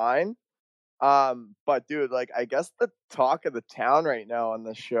I'm fine. But dude, like I guess the talk of the town right now on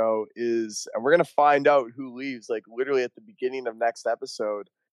the show is, and we're gonna find out who leaves like literally at the beginning of next episode.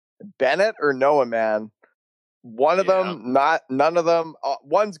 Bennett or Noah, man. One of them, none of them.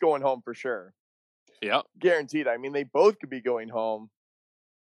 One's going home for sure. Yeah, guaranteed. I mean, they both could be going home.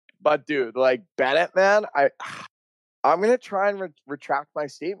 But dude, like Bennett, man, I'm gonna try and retract my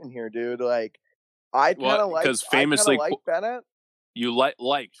statement here, dude. Like I kind of like because famously like Bennett. You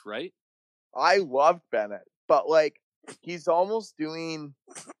liked, right? I loved Bennett, but like he's almost doing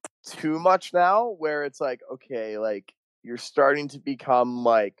too much now where it's like, okay, like you're starting to become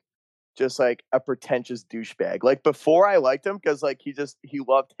like just like a pretentious douchebag. Like before I liked him because like he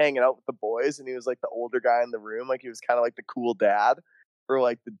loved hanging out with the boys and he was like the older guy in the room. Like he was kind of like the cool dad or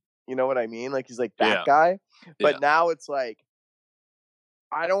like the, you know what I mean? Like he's like that guy. But now it's like,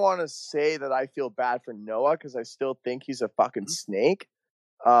 I don't want to say that I feel bad for Noah because I still think he's a fucking snake.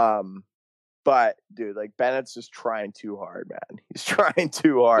 But dude, like Bennett's just trying too hard, man. He's trying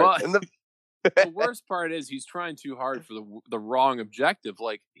too hard. Well, and the worst part is he's trying too hard for the wrong objective.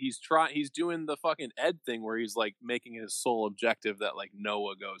 Like he's doing the fucking Ed thing where he's like making his sole objective that like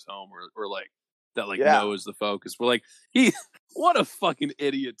Noah goes home or like that like Noah's the focus. We're like what a fucking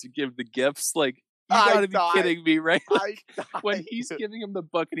idiot to give the gifts. Like you gotta be kidding me, right? Like, when he's giving him the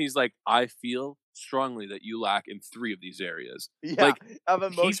book and he's like, I feel strongly that you lack in 3 of these areas. Yeah, like, of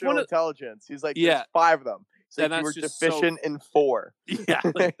emotional intelligence. He's like, there's 5 of them. So like, you were deficient in 4. Yeah,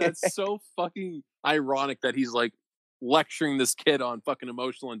 like, that's so fucking ironic that he's like lecturing this kid on fucking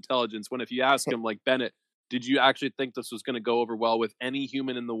emotional intelligence when if you ask him like, Bennett, did you actually think this was going to go over well with any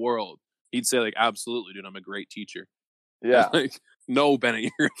human in the world? He'd say like, absolutely, dude, I'm a great teacher. Yeah. Like, no,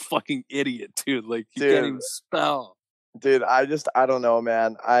 Bennett, you're a fucking idiot, dude. Like, you can't even spell. Dude, I don't know,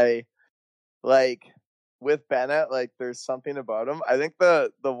 man. I, like, with Bennett, like, there's something about him. I think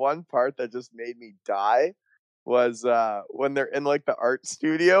the one part that just made me die was when they're in, like, the art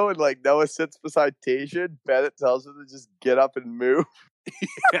studio and, like, Noah sits beside Tayshia and Bennett tells him to just get up and move.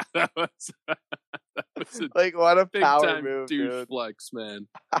 Yeah, that was like, what a power move, dude. Flex, man.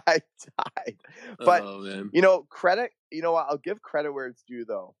 I died. But, you know, I'll give credit where it's due,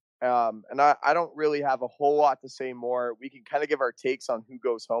 though. And I don't really have a whole lot to say more. We can kind of give our takes on who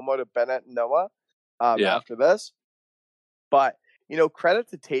goes home out of Bennett and Noah after this. But, you know, credit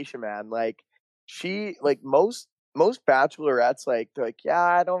to Tayshia, man. Like, she, like, most bachelorettes, like, they're like, yeah,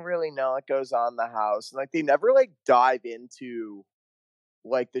 I don't really know what goes on in the house. And, like, they never, like, dive into,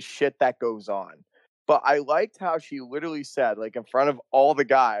 like, the shit that goes on. But I liked how she literally said, like, in front of all the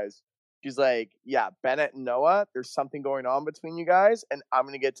guys, she's like, yeah, Bennett and Noah, there's something going on between you guys, and I'm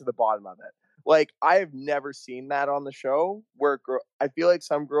going to get to the bottom of it. Like, I have never seen that on the show where I feel like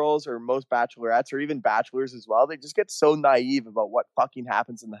some girls or most bachelorettes or even bachelors as well, they just get so naive about what fucking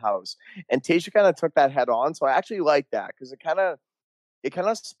happens in the house. And Tayshia kind of took that head on, so I actually like that because it kind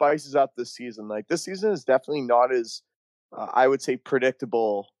of spices up this season. Like, this season is definitely not as, I would say,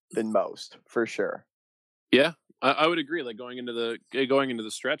 predictable than most, for sure. Yeah. I would agree. Like going into the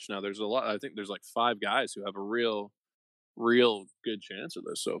stretch now, there's a lot. I think there's like 5 guys who have a real good chance of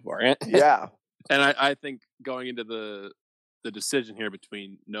this so far. Yeah, and I think going into the decision here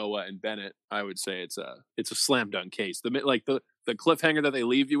between Noah and Bennett, I would say it's a slam dunk case. The cliffhanger that they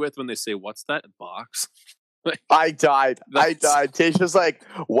leave you with when they say, "What's that box?" Like, I died. Tasha's like,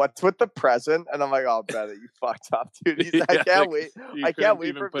 "What's with the present?" And I'm like, "Oh, Bennett, you fucked up, dude." I can't wait. I can't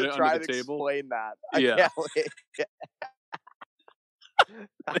wait for him to try to explain that. I can't wait.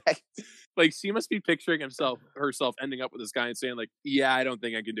 Like she must be picturing herself ending up with this guy and saying like, yeah, I don't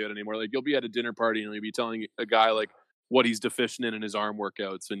think I can do it anymore. Like you'll be at a dinner party and you'll be telling a guy like what he's deficient in his arm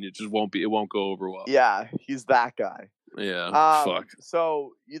workouts, and it won't go over well. Yeah, he's that guy. Yeah, fuck.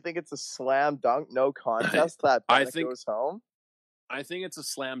 So you think it's a slam dunk, no contest that Bennett goes home? I think it's a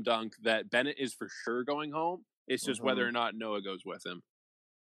slam dunk that Bennett is for sure going home. It's just whether or not Noah goes with him.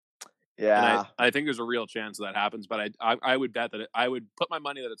 Yeah, and I think there's a real chance that happens, but I would bet that I would put my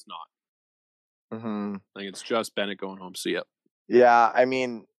money that it's not. Mm-hmm. I think it's just Bennett going home. See ya. Yeah, I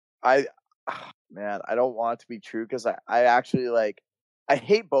mean, I don't want it to be true because I actually like. I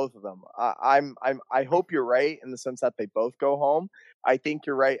hate both of them. I hope you're right in the sense that they both go home. I think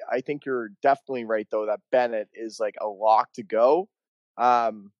you're right. I think you're definitely right though that Bennett is like a lock to go.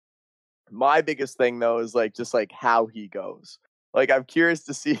 My biggest thing though is like just like how he goes. Like I'm curious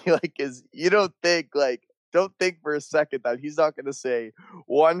to see like don't think for a second that he's not gonna say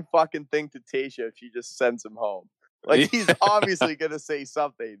one fucking thing to Tayshia if she just sends him home. Like he's obviously gonna say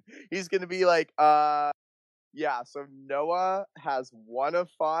something. He's gonna be like, yeah, so Noah has 1 of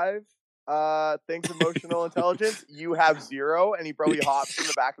 5 things emotional intelligence. You have 0, and he probably hops in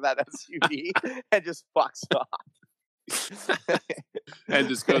the back of that SUV and just fucks off. And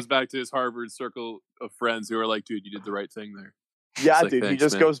just goes back to his Harvard circle of friends who are like, dude, you did the right thing there. Yeah, like, dude, he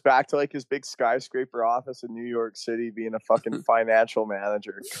just goes back to like his big skyscraper office in New York City being a fucking financial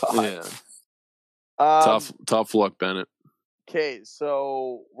manager. God. Yeah. Tough luck, Bennett. Okay,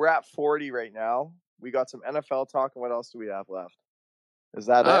 so we're at 40 right now. We got some NFL talk, and what else do we have left? Is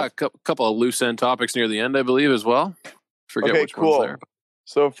that it? A couple of loose end topics near the end, I believe, as well. Forget which one's there.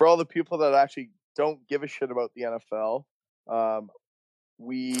 So for all the people that actually don't give a shit about the NFL,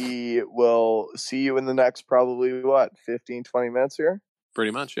 we will see you in the next probably, 15, 20 minutes here? Pretty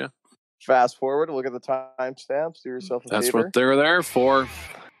much, yeah. Fast forward, look at the timestamps, do yourself a favor. That's what they're there for.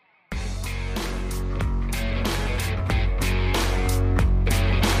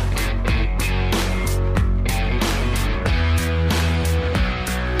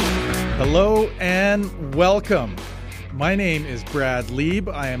 Hello and welcome. My name is Brad Lieb.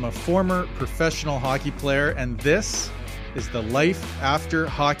 I am a former professional hockey player, and this is the Life After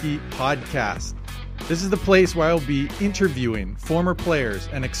Hockey podcast. This is the place where I'll be interviewing former players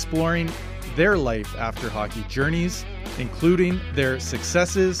and exploring their life after hockey journeys, including their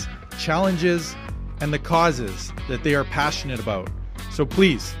successes, challenges, and the causes that they are passionate about. So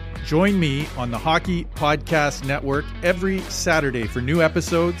please join me on the Hockey Podcast Network every Saturday for new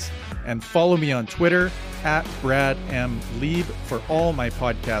episodes. And follow me on Twitter at Brad M. Lieb for all my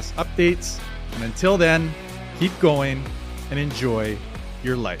podcast updates. And until then, keep going and enjoy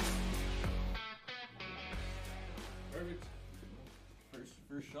your life. Perfect.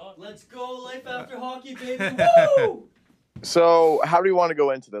 First shot. Let's go, Life After Hockey, baby. Woo! So how do you want to go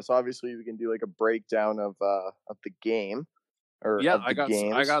into this? Obviously, we can do like a breakdown of the game.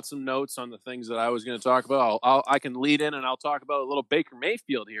 I got some notes on the things that I was going to talk about. I can lead in and I'll talk about a little Baker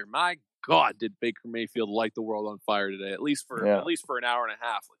Mayfield here. My God, did Baker Mayfield light the world on fire today? At least for an hour and a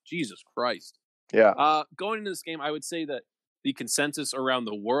half. Like, Jesus Christ. Yeah. Going into this game, I would say that the consensus around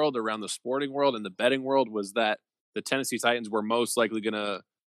the world, around the sporting world and the betting world, was that the Tennessee Titans were most likely going to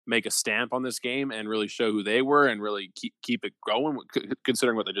make a stamp on this game and really show who they were and really keep it going,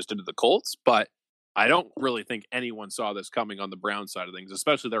 considering what they just did to the Colts. But I don't really think anyone saw this coming on the Browns side of things,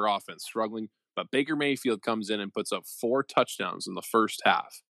 especially their offense struggling. But Baker Mayfield comes in and puts up 4 touchdowns in the first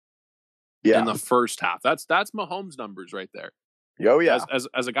half. Yeah. In the first half. That's Mahomes numbers right there. Oh, yeah.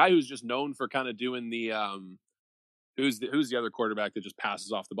 As a guy who's just known for kind of doing the who's the other quarterback that just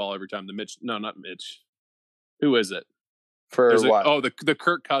passes off the ball every time? Not Mitch. Who is it? For what? The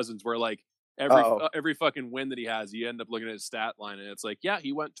Kirk Cousins, where like every fucking win that he has, you end up looking at his stat line, and it's like, yeah,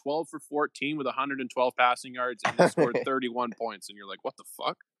 he went 12 for 14 with 112 passing yards and he scored 31 points, and you're like, what the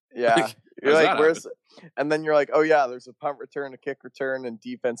fuck? Yeah, you're like, where's? And then you're like, oh yeah, there's a punt return, a kick return, and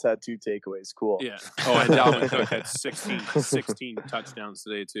defense had 2 takeaways. Cool. Yeah. Oh, and Dalvin Cook had 16 touchdowns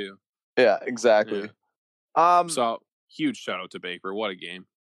today too. Yeah, exactly. Yeah. So huge shout out to Baker. What a game,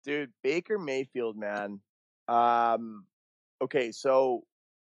 dude. Baker Mayfield, man. Okay, so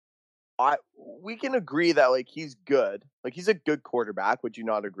we can agree that like he's good. Like he's a good quarterback. Would you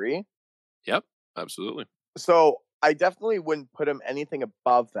not agree? Yep, absolutely. So I definitely wouldn't put him anything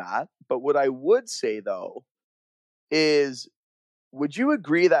above that. But what I would say though is, would you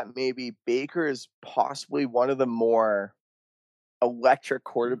agree that maybe Baker is possibly one of the more electric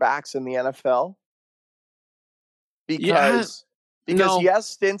quarterbacks in the NFL? Because he has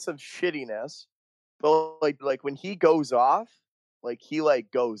stints of shittiness, but like when he goes off, like he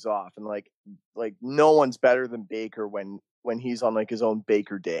like goes off, and like no one's better than Baker when when he's on like his own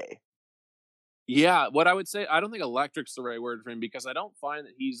Baker day. Yeah, what I would say, I don't think electric's the right word for him because I don't find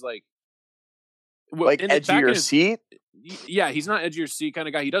that he's like edge of your seat. Yeah, he's not edge of your seat kind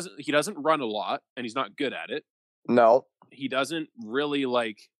of guy. He doesn't run a lot, and he's not good at it. No, he doesn't really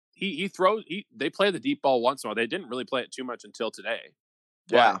like. He throws. They play the deep ball once in a while. They didn't really play it too much until today.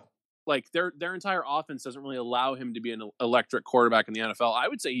 Yeah, like their entire offense doesn't really allow him to be an electric quarterback in the NFL. I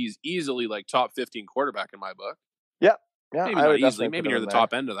would say he's easily like top 15 quarterback in my book. Yeah, maybe not easily, maybe near the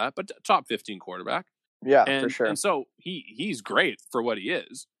top end of that, but top 15 quarterback. Yeah, for sure. And so he's great for what he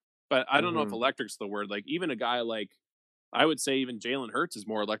is. But I don't know if electric's the word. Like even a guy like, I would say even Jalen Hurts is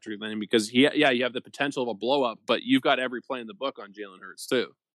more electric than him because you have the potential of a blow up, but you've got every play in the book on Jalen Hurts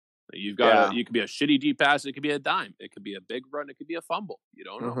too. You've got you could be a shitty deep pass, it could be a dime, it could be a big run, it could be a fumble. You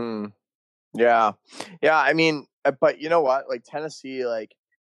don't know. Yeah. I mean, but you know what? Like Tennessee, like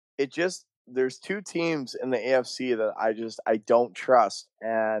there's two teams in the AFC that I don't trust,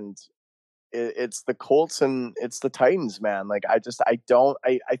 and it's the Colts and it's the Titans, man. Like I feel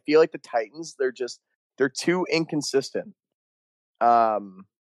like the Titans, they're too inconsistent. And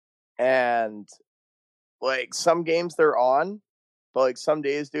like some games they're on, but like some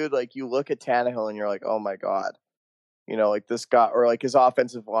days, dude, like you look at Tannehill and you're like, oh my God, like this guy, or like his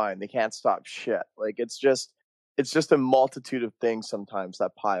offensive line, they can't stop shit. Like it's just a multitude of things sometimes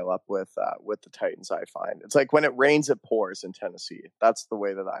that pile up with the Titans. I find it's like when it rains, it pours in Tennessee. That's the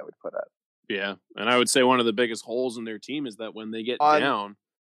way that I would put it. Yeah, and I would say one of the biggest holes in their team is that when they get down,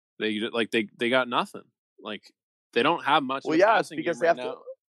 they got nothing. Like they don't have much. Well, yeah, it's because they have to.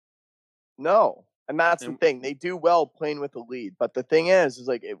 No, and that's the thing. They do well playing with the lead, but the thing is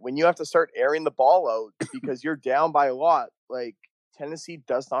like when you have to start airing the ball out because you're down by a lot. Like Tennessee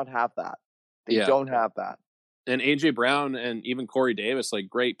does not have that. They don't have that. And AJ Brown and even Corey Davis, like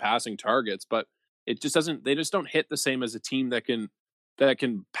great passing targets, but it just doesn't. They just don't hit the same as a team that can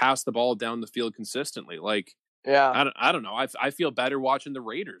pass the ball down the field consistently. Like, I don't know. I feel better watching the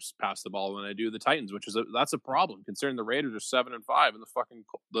Raiders pass the ball than I do the Titans, which is that's a problem considering the Raiders are 7-5 and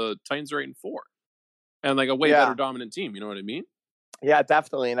the Titans are 8-4, and like a way better dominant team. You know what I mean? Yeah,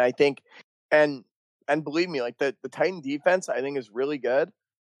 definitely. And I think, and believe me, like the Titan defense, I think is really good.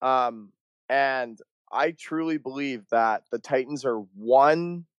 And I truly believe that the Titans are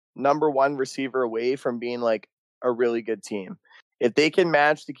number one receiver away from being like a really good team. If they can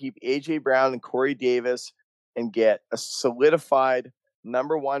manage to keep AJ Brown and Corey Davis and get a solidified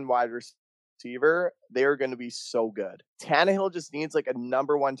number one wide receiver, they are going to be so good. Tannehill just needs like a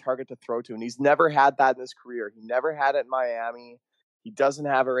number one target to throw to, and he's never had that in his career. He never had it in Miami. He doesn't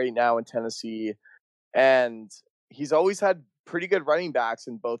have it right now in Tennessee. And he's always had pretty good running backs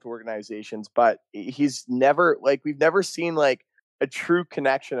in both organizations, but he's never we've never seen like a true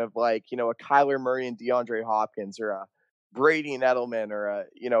connection of like, a Kyler Murray and DeAndre Hopkins or a Brady and Edelman or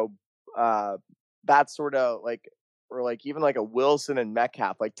that sort of like, or like even like a Wilson and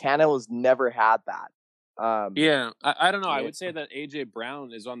Metcalf. Like Tannehill has never had that. I don't know. I would say that AJ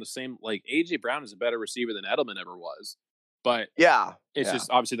Brown is on the same, like AJ Brown is a better receiver than Edelman ever was, but it's just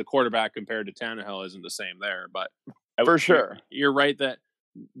obviously the quarterback compared to Tannehill isn't the same there, but for sure. You're right that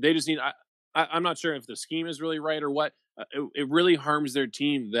they just need, I'm not sure if the scheme is really right or what. It really harms their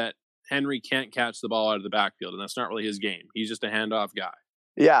team that Henry can't catch the ball out of the backfield, and that's not really his game. He's just a handoff guy.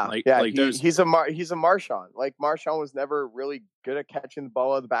 Yeah, he's a Marshawn. Like Marshawn was never really good at catching the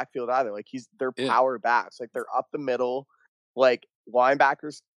ball out of the backfield either. Like they're power backs. Like they're up the middle. Like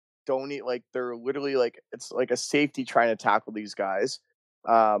linebackers don't need, like they're literally like it's like a safety trying to tackle these guys,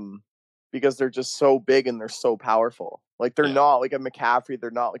 because they're just so big and they're so powerful. Like they're not like a McCaffrey.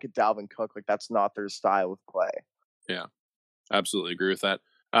 They're not like a Dalvin Cook. Like that's not their style of play. Yeah, absolutely agree with that.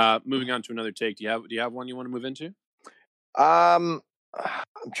 Moving on to another take. Do you have one you want to move into? I'm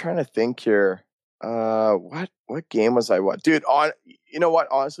trying to think here. What game was I what? Dude, you know what?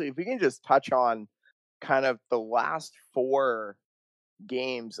 Honestly, if we can just touch on kind of the last 4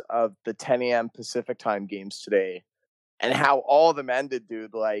 games of the 10 a.m. Pacific time games today and how all of them ended,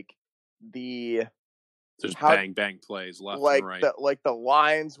 dude. Like there's bang plays left and right. The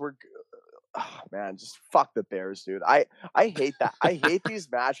lines were man, just fuck the Bears, dude. I hate that. I hate these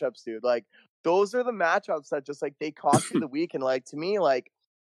matchups, dude. Like those are the matchups that just like they cost you the week, and like to me, like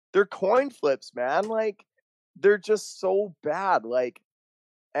they're coin flips, man. Like they're just so bad. Like,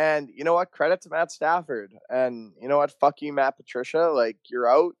 and you know what? Credit to Matt Stafford, and you know what? Fuck you, Matt Patricia. Like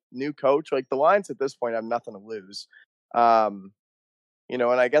you're out, new coach. Like the Lions at this point have nothing to lose. And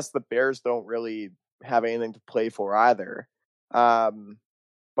I guess the Bears don't really have anything to play for either.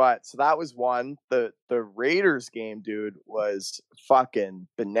 But so that was one. The Raiders game, dude, was fucking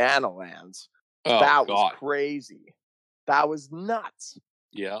banana lands. Oh, that was crazy. That was nuts.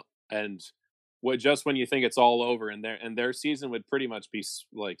 Yeah, and just when you think it's all over, and their season would pretty much be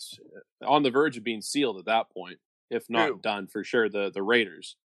like on the verge of being sealed at that point, if not done for sure. The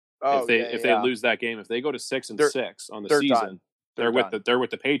Raiders, if they lose that game, if they go to 6-6 on the season, they're with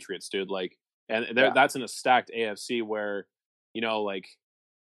the Patriots, dude. Like, and that's in a stacked AFC where, you know, like,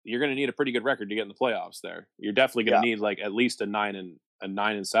 you're going to need a pretty good record to get in the playoffs. There, you're definitely going to need like at least a 9-7.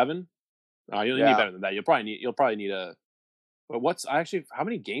 You'll need better than that. You'll probably need a. But how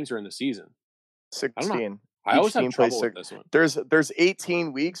many games are in the season? 16. I always have trouble with this one. There's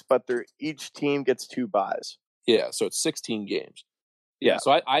 18 weeks, but each team gets 2 buys. Yeah, so it's 16 games. Yeah,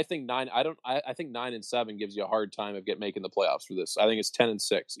 so I think 9. I think 9-7 gives you a hard time of making the playoffs for this. I think it's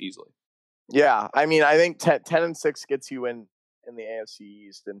 10-6 easily. Yeah, I mean, I think 10-6 gets you in the AFC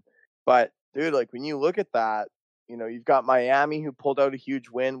East, but dude, like when you look at that, you know, you've got Miami who pulled out a huge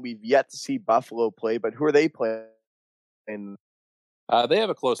win. We've yet to see Buffalo play, but who are they playing? They have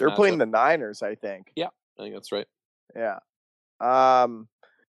a close. They're playing the Niners, I think. Yeah, I think that's right. Yeah.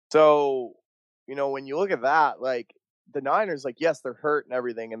 So, you know, when you look at that, like the Niners, like, yes, they're hurt and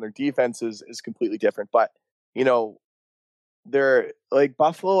everything, and their defense is completely different. But, you know, they're like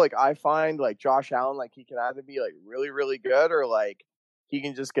Buffalo, like I find like Josh Allen, like he can either be like really, really good or like he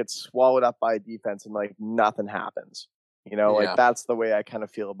can just get swallowed up by a defense and like nothing happens. You know, like that's the way I kind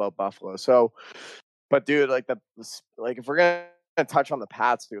of feel about Buffalo. So, but dude, like if we're going to touch on the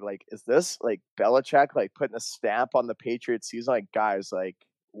Pats, dude, like, is this like Belichick, like putting a stamp on the Patriots season? Like, guys, like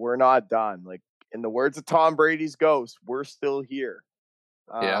we're not done. Like in the words of Tom Brady's ghost, we're still here.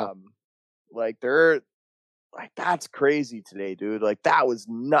 Like they're like, that's crazy today, dude. Like that was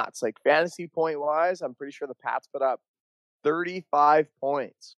nuts. Like fantasy point wise, I'm pretty sure the Pats put up 35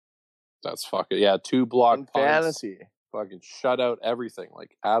 points. That's fucking 2 block punts, fantasy. Fucking shut out everything.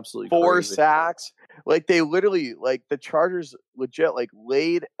 Like absolutely 4 crazy. sacks. Like they literally, like the Chargers legit like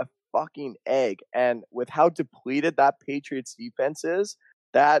laid a fucking egg. And with how depleted that Patriots defense is,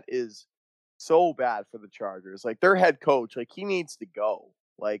 that is so bad for the Chargers. Like their head coach, like he needs to go.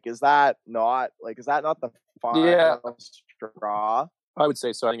 Like, is that not the final straw? I would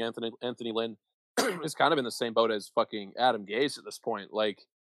say so. I think Anthony Lynn is kind of in the same boat as fucking Adam Gase at this point. Like,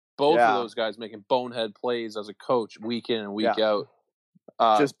 both of those guys making bonehead plays as a coach week in and week out.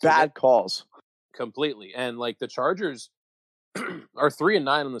 Just bad calls. Completely. And, like, the Chargers are 3-9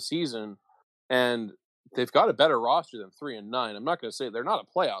 on the season, and they've got a better roster than 3-9. I'm not going to say they're not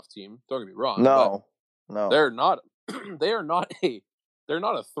a playoff team. Don't get me wrong. No. They're not. They are not a. They're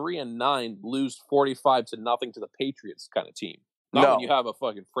not a 3-9 lose 45-0 to the Patriots kind of team. Not when you have a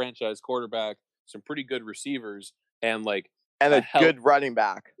fucking franchise quarterback, some pretty good receivers, and like a good running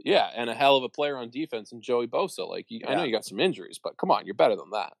back. Yeah, and a hell of a player on defense in Joey Bosa. Like I know you got some injuries, but come on, you're better than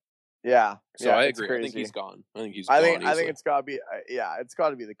that. Yeah. So I agree. I think he's gone. I think it's got to be. It's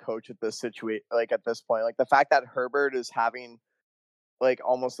got to be the coach at this situation. Like at this point, like the fact that Herbert is having like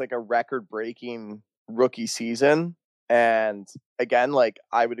almost like a record-breaking rookie season. And again, like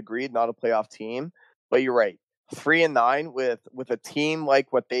I would agree, not a playoff team, but you're right. 3-9 with a team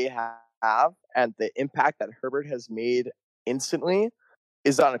like what they have and the impact that Herbert has made instantly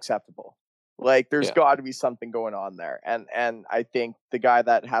is unacceptable. Like there's got to be something going on there. And I think the guy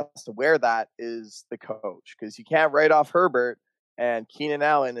that has to wear that is the coach, because you can't write off Herbert, and Keenan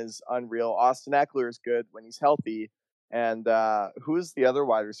Allen is unreal. Austin Eckler is good when he's healthy. And who's the other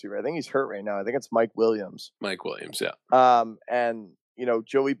wide receiver? I think he's hurt right now. I think it's Mike Williams. Yeah. And, you know,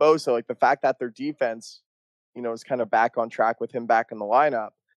 Joey Bosa, like the fact that their defense, you know, is kind of back on track with him back in the lineup,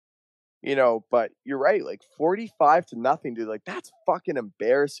 you know, but you're right. Like 45-0, dude. Like that's fucking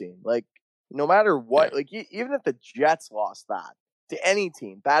embarrassing. Like no matter what, like even if the Jets lost that to any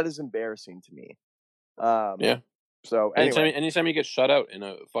team, that is embarrassing to me. So anyway. Anytime you get shut out in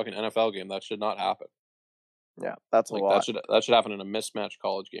a fucking NFL game, that should not happen. Yeah, that's a lot. That should happen in a mismatched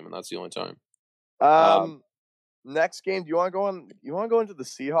college game, and that's the only time. Next game, do you want to go on? You want to go into the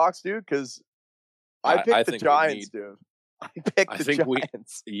Seahawks, dude? Because I picked the Giants, dude. I picked the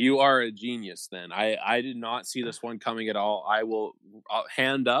Giants. You are a genius. Then I did not see this one coming at all. I'll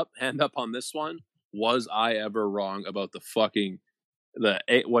hand up on this one. Was I ever wrong about the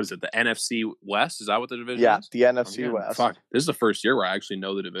NFC West? Is that what the division is? Yeah, the NFC West. Fuck, this is the first year where I actually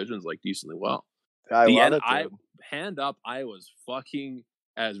know the divisions like decently well. I love it, dude. I was fucking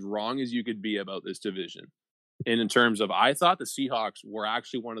as wrong as you could be about this division. And in terms of, I thought the Seahawks were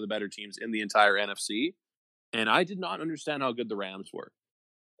actually one of the better teams in the entire NFC, and I did not understand how good the Rams were.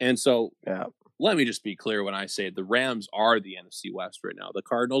 And so, let me just be clear when I say the Rams are the NFC West right now. The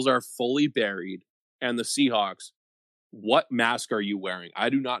Cardinals are fully buried, and the Seahawks, what mask are you wearing? I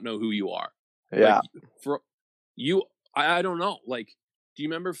do not know who you are. Yeah. Like, you I don't know. Like, do you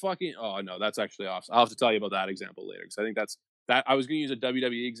remember fucking? Oh no, that's actually off. I'll have to tell you about that example later because I think that I was going to use a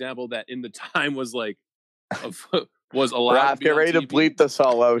WWE example that in the time was like was allowed. Raph, get ready to bleep this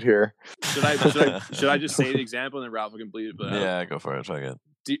all out here. Should I just say the example and then Ralph can bleep it? But yeah, go for it. Fuck it.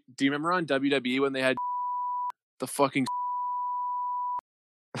 Do you remember on WWE when they had the fucking?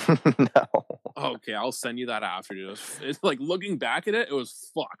 No. Okay, I'll send you that after. Dude. It's like looking back at it, it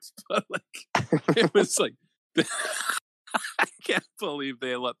was fucked. But like, it was like, I can't believe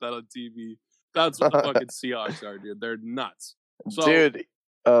they let that on TV. That's what the fucking Seahawks are, dude. They're nuts. So, dude,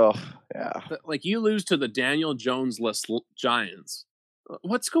 oh yeah. Like you lose to the Daniel Jones-less Giants.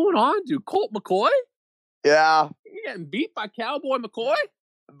 What's going on, dude? Colt McCoy? Yeah. You're getting beat by Cowboy McCoy?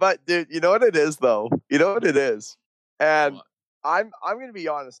 But dude, you know what it is though? You know what it is? And what? I'm gonna be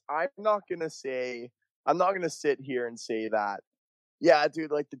honest. I'm not gonna sit here and say that, yeah,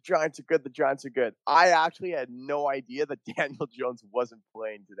 dude, like the Giants are good, the Giants are good. I actually had no idea that Daniel Jones wasn't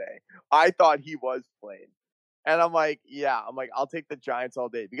playing today. I thought he was playing. And I'm like, I'll take the Giants all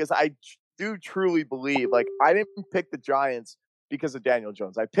day because I do truly believe, like, I didn't pick the Giants because of Daniel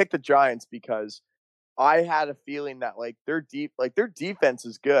Jones. I picked the Giants because I had a feeling that like their defense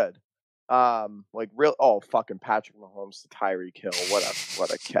is good. Fucking Patrick Mahomes to Tyreek Hill.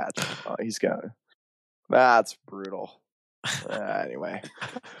 What a catch. That's brutal. Anyway.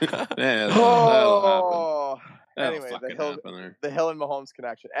 Anyway, the Hill and Mahomes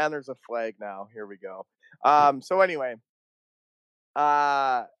connection. And there's a flag now. Here we go. So anyway.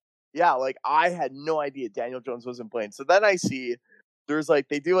 Like I had no idea Daniel Jones wasn't playing. So then I see there's like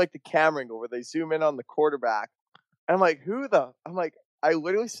they do like the camera angle where they zoom in on the quarterback. And I'm like, I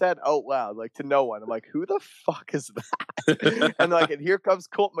literally said out loud, like to no one, I'm like, who the fuck is that? And like, and here comes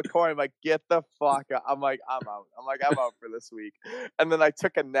Colt McCoy. I'm like, get the fuck out. I'm like, I'm out. I'm out for this week. And then I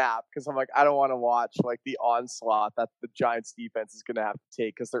took a nap because I'm like, I don't want to watch like the onslaught that the Giants defense is going to have to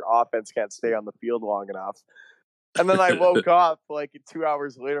take because their offense can't stay on the field long enough. And then I woke up like 2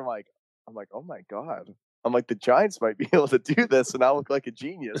 hours later. I'm like, oh my God. I'm like, the Giants might be able to do this and I look like a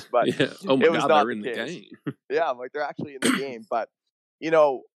genius, but yeah. Oh my it was God, not they're in the the case. game. Yeah, I'm like, they're actually in the game. But, you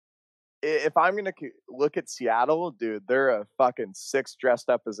know, if I'm going to look at Seattle, dude, they're a fucking 6 dressed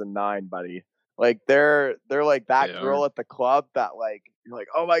up as a 9, buddy. Like, they're like that girl at the club that, like, you're like,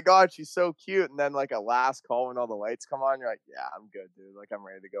 oh my God, she's so cute. And then, like, a last call when all the lights come on, you're like, yeah, I'm good, dude. Like, I'm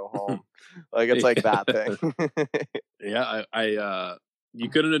ready to go home. Like, it's like that thing. Yeah, I you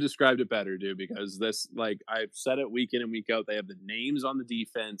couldn't have described it better, dude, because this, like, I've said it week in and week out, they have the names on the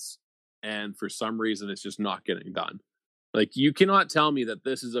defense, and for some reason, it's just not getting done. Like, you cannot tell me that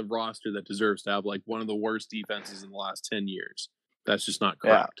this is a roster that deserves to have, like, one of the worst defenses in the last 10 years. That's just not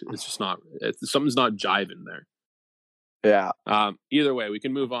correct. Yeah. It's just not, something's not jiving there. Yeah. Either way, we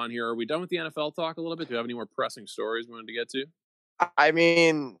can move on here. Are we done with the NFL talk a little bit? Do you have any more pressing stories we wanted to get to? I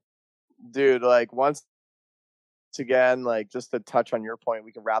mean, dude, like, once again, like, just to touch on your point,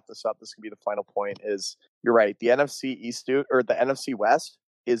 we can wrap this up. This can be the final point. Is you're right. The NFC East or the NFC West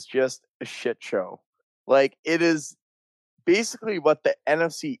is just a shit show. Like, it is basically what the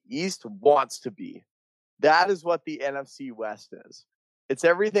NFC East wants to be. That is what the NFC West is. It's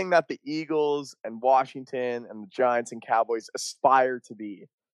everything that the Eagles and Washington and the Giants and Cowboys aspire to be.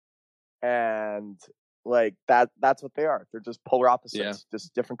 And like that's what they are. They're just polar opposites,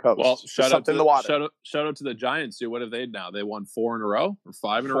 just different coasts. Well, shout out to the Giants, dude. What have they now? They won 4 in a row or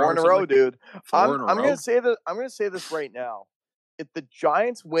 5 in a row? 4 in a row, dude. I'm gonna say this right now. If the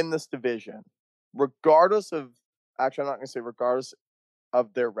Giants win this division, regardless of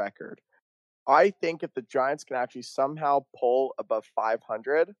their record, I think if the Giants can actually somehow pull above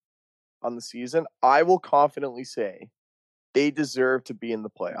 500 on the season, I will confidently say they deserve to be in the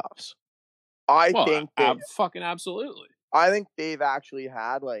playoffs. I think fucking absolutely. I think they've actually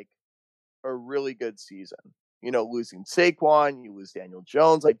had like a really good season. You know, losing Saquon, you lose Daniel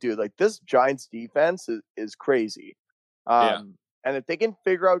Jones. Like, dude, like this Giants defense is crazy. And if they can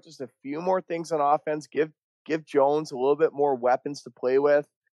figure out just a few more things on offense, give Jones a little bit more weapons to play with,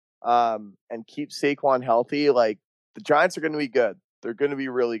 and keep Saquon healthy, like the Giants are going to be good. They're going to be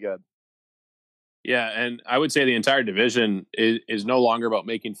really good. Yeah, and I would say the entire division is no longer about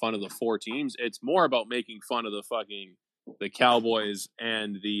making fun of the 4 teams. It's more about making fun of the Cowboys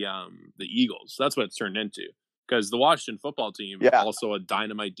and the Eagles. That's what it's turned into. Because the Washington football team also a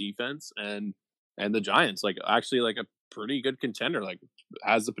dynamite defense, and the Giants like actually like a pretty good contender, like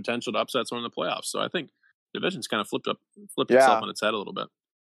has the potential to upset someone in the playoffs. So I think the division's kind of flipped itself on its head a little bit.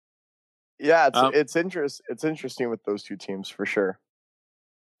 Yeah, it's interesting with those 2 teams for sure.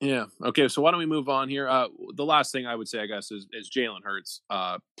 Yeah. Okay. So why don't we move on here? The last thing I would say, I guess, is Jalen Hurts.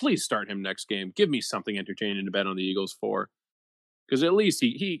 Please start him next game. Give me something entertaining to bet on the Eagles for, because at least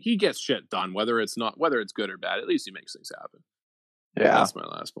he gets shit done, whether it's good or bad. At least he makes things happen. Yeah, that's my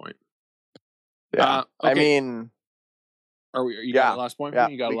last point. Yeah, okay. I mean, are you got a last point? Yeah,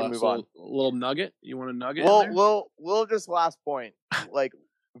 you got a little nugget. You want a nugget? We'll just last point, like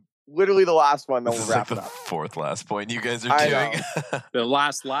literally the last one. Then we'll wrap it up. The fourth last point you guys are doing. The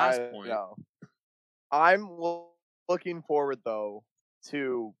last point. Know. I'm looking forward though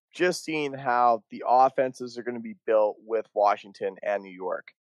to just seeing how the offenses are going to be built with Washington and New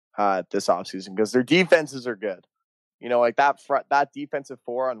York this offseason, because their defenses are good. You know, like that defensive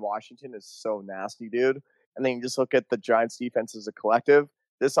four on Washington is so nasty, dude. And then you just look at the Giants defense as a collective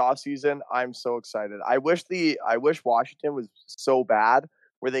this offseason. I'm so excited. I wish Washington was so bad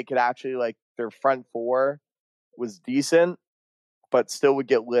where they could actually, like, their front four was decent, but still would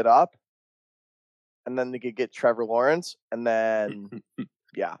get lit up. And then they could get Trevor Lawrence, and then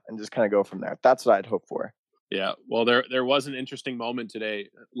and just kind of go from there. That's what I'd hope for. Yeah. Well, there was an interesting moment today.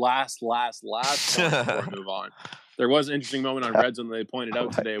 Last point before we move on. There was an interesting moment on Red Zone that they pointed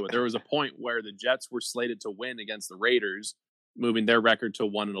out today. Where there was a point where the Jets were slated to win against the Raiders, moving their record to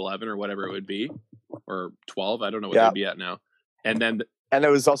 1-11 or whatever it would be, or 12. I don't know what they'd be at now. And then and it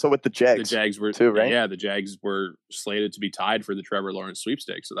was also with the Jags. The Jags were too, right? Yeah, the Jags were slated to be tied for the Trevor Lawrence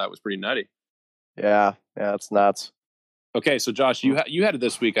sweepstakes, so that was pretty nutty. Yeah, it's nuts. Okay, so Josh, you had it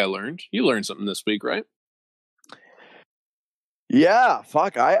this week. I learned you learned something this week, right? Yeah,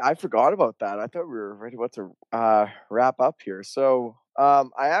 fuck, I forgot about that. I thought we were ready to wrap up here. So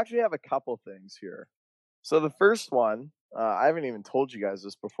I actually have a couple things here. So the first one, I haven't even told you guys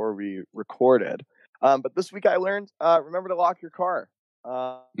this before we recorded, but this week I learned remember to lock your car.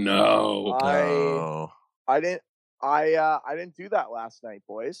 No, I didn't do that last night,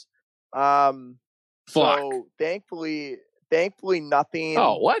 boys. So thankfully nothing.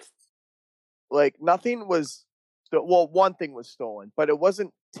 Oh, what? Like nothing was. Well, one thing was stolen, but it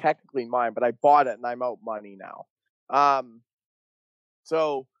wasn't technically mine. But I bought it, and I'm out money now.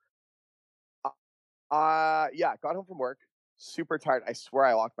 So, got home from work, super tired. I swear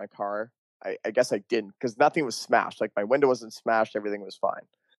I locked my car. I guess I didn't, because nothing was smashed. Like my window wasn't smashed. Everything was fine.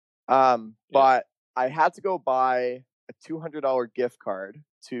 But I had to go buy a $200 gift card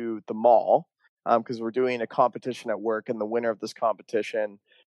to the mall, because we're doing a competition at work, and the winner of this competition,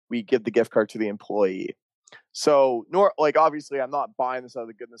 we give the gift card to the employee. So, obviously, I'm not buying this out of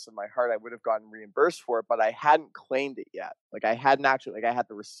the goodness of my heart. I would have gotten reimbursed for it, but I hadn't claimed it yet. Like, I hadn't actually, I had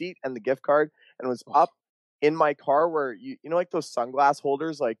the receipt and the gift card, and it was up in my car where, you know, like those sunglass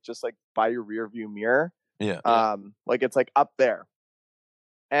holders, just by your rear view mirror. Yeah. It's like up there.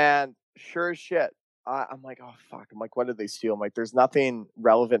 And sure as shit, I'm like, oh, fuck. I'm like, what did they steal? I'm like, there's nothing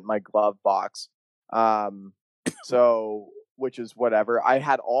relevant in my glove box. So, which is whatever. I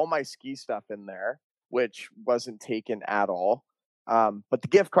had all my ski stuff in there, which wasn't taken at all. But the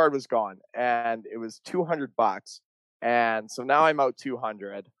gift card was gone, and it was $200. And so now I'm out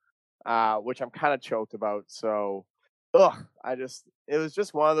 200, which I'm kind of choked about. So, it was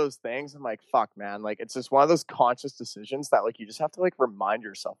just one of those things. I'm like, fuck, man. Like, it's just one of those conscious decisions that, you just have to, remind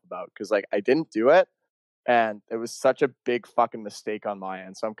yourself about. Because, I didn't do it, and it was such a big fucking mistake on my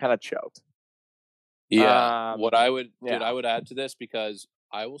end. So I'm kind of choked. Yeah. What I would add to this, because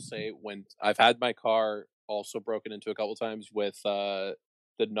I will say, when I've had my car also broken into a couple times with just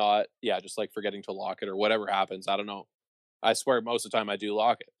forgetting to lock it or whatever happens. I don't know. I swear most of the time I do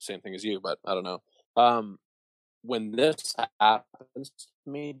lock it. Same thing as you, but I don't know. When this happens to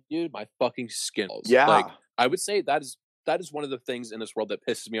me, dude, my fucking skin. Yeah. I would say that is one of the things in this world that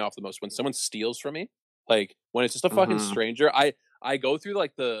pisses me off the most. When someone steals from me, when it's just a fucking stranger, I go through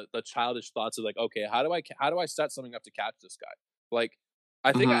the childish thoughts of okay, how do I set something up to catch this guy?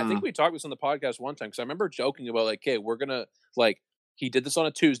 I think we talked about this on the podcast one time, because I remember joking about okay, we're gonna he did this on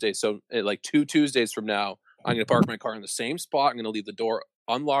a Tuesday, so 2 Tuesdays from now, I'm gonna park my car in the same spot. I'm gonna leave the door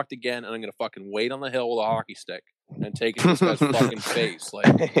unlocked again, and I'm gonna fucking wait on the hill with a hockey stick and take it in this guy's fucking face.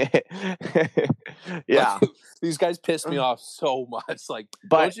 Yeah, these guys piss me off so much.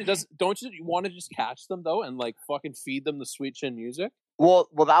 But don't you want to just catch them though, and fucking feed them the sweet chin music? Well,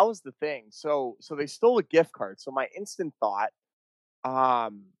 that was the thing. So they stole a gift card. So my instant thought.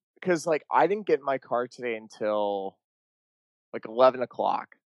 Because I didn't get my car today until 11 o'clock.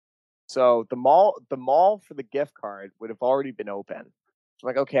 So the mall for the gift card would have already been open. So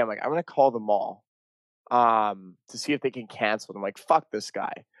I'm okay, I'm gonna call the mall to see if they can cancel it. I'm like, fuck this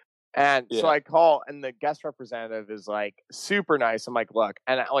guy. And so I call, and the guest representative is super nice. I'm like, look,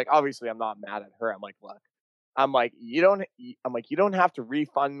 and obviously I'm not mad at her. I'm like, look, I'm like, you don't have to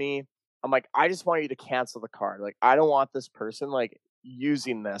refund me. I'm like, I just want you to cancel the card. Like, I don't want this person like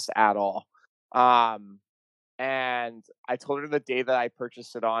using this at all. And I told her the day that I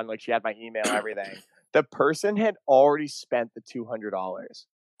purchased it on, like she had my email, everything. The person had already spent the $200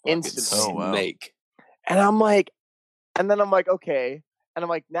 instantly. Oh, wow. Snake. And I'm like, okay.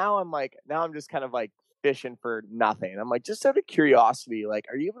 And now I'm just kind of like fishing for nothing. I'm like, just out of curiosity, like,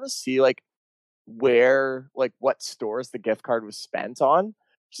 are you able to see like where, like what stores the gift card was spent on?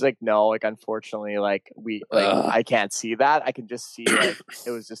 She's like, no, like, unfortunately, like I can't see that. I can just see like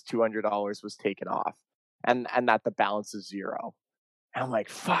it was just $200 was taken off and that the balance is zero. And I'm like,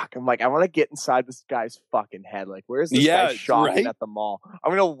 fuck. I'm like, I want to get inside this guy's fucking head. Like, where's this guy shopping at the mall?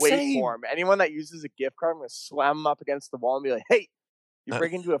 I'm going to wait for him. Anyone that uses a gift card, I'm going to slam him up against the wall and be like, hey, you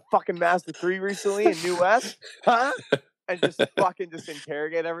break into a fucking Mazda 3 recently in New West? Huh? And just fucking just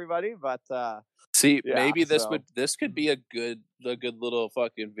interrogate everybody. But, see, maybe this could be a good little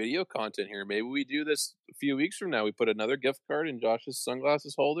fucking video content here. Maybe we do this a few weeks from now. We put another gift card in Josh's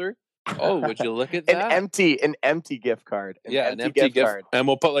sunglasses holder. Oh, would you look at that? An empty gift card. An empty gift card. And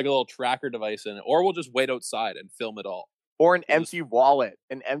we'll put like a little tracker device in it. Or we'll just wait outside and film it all. Or an empty wallet.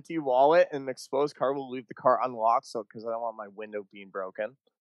 An empty wallet and an exposed card. Will leave the car unlocked because I don't want my window being broken.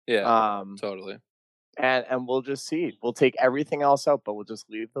 Yeah, totally. And we'll just see. We'll take everything else out, but we'll just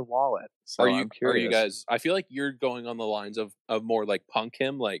leave the wallet. So I'm curious. Are you guys? I feel like you're going on the lines of more like punk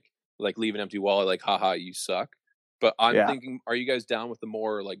him, like leave an empty wallet, like haha, you suck. But I'm thinking, are you guys down with the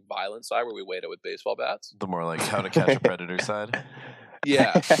more like violent side where we wait it with baseball bats? The more like how to catch a predator side.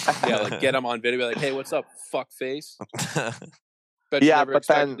 Yeah, like get them on video, be like, hey, what's up, fuck face? Bet you never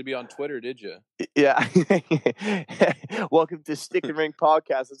expected to be on Twitter, did you? Yeah. Welcome to Stick and Ring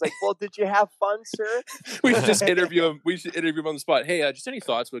Podcast. It's like, well, did you have fun, sir? We should just interview him. We should interview him on the spot. Hey, just any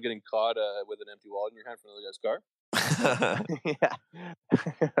thoughts about getting caught with an empty wallet in your hand from another guy's car?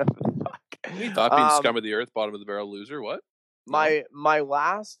 Any thought being scum of the earth, bottom of the barrel loser? What? My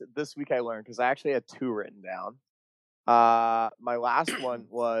last this week I learned, because I actually had 2 written down. My last one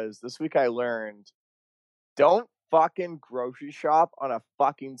was this week I learned, don't fucking grocery shop on a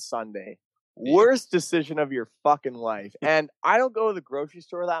fucking Sunday. Worst decision of your fucking life. And I don't go to the grocery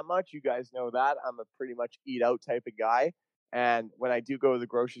store that much. You guys know that. I'm a pretty much eat out type of guy. And when I do go to the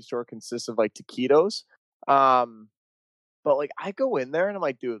grocery store, it consists of like taquitos. But like I go in there and I'm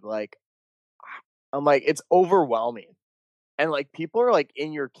like, dude, like, it's overwhelming. And like people are like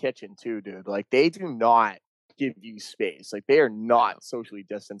in your kitchen too, dude. Like they do not give you space. Like they are not socially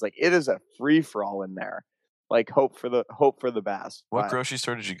distanced. Like it is a free for all in there. Like hope for the best. What grocery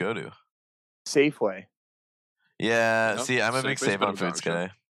store did you go to? Safeway. Yeah, see, I'm a big Save on Foods guy.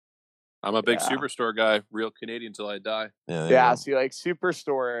 I'm a big Superstore guy. Real Canadian till I die. Yeah. See, like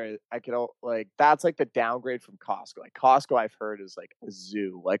Superstore, I could like that's like the downgrade from Costco. Like Costco, I've heard is like a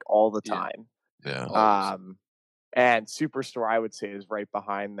zoo, like all the time. Yeah. And Superstore, I would say, is right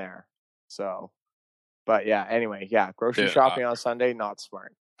behind there. So, but yeah. Anyway, yeah. Grocery shopping on Sunday, not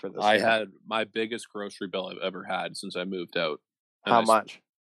smart for this. I had my biggest grocery bill I've ever had since I moved out. How much?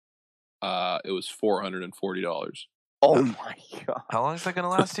 It was $440. Oh my god! How long is that going to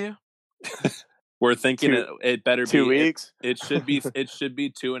last you? We're thinking it better be 2 weeks. It should be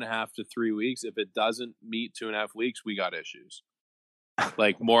 2.5 to 3 weeks. If it doesn't meet 2.5 weeks, we got issues.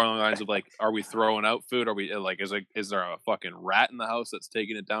 Like more on the lines of like, are we throwing out food? Are we like, is there a fucking rat in the house that's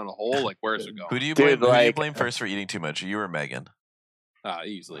taking it down a hole? Like, where's it going? Who do you blame? Who do you blame first for eating too much? You or Megan?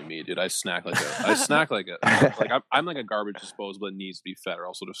 Easily me, dude. I snack like I'm like a garbage disposal that needs to be fed, or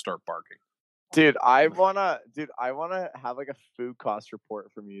else it'll start barking. Dude, I wanna have like a food cost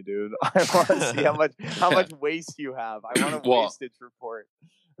report from you, dude. I wanna see how much waste you have. I want a wastage report.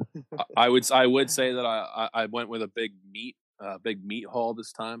 I would say that I went with a big meat haul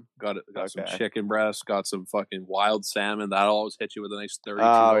this time. Got some chicken breast, got some fucking wild salmon. That'll always hit you with a nice $32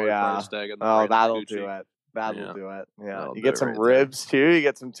 price tag. That'll do it. That'll do it. Yeah, you get some ribs too. You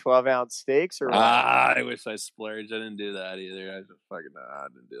get some 12-ounce steaks, or what? I wish I splurged. I didn't do that either. I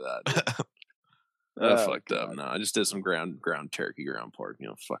didn't do that. That's fucked up. No, I just did some ground turkey, ground pork.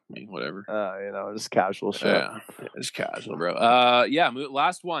 Fuck me, whatever. Just casual shit. Yeah, just casual, bro.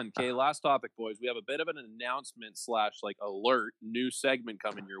 Last one. Okay, last topic, boys. We have a bit of an announcement / like alert, new segment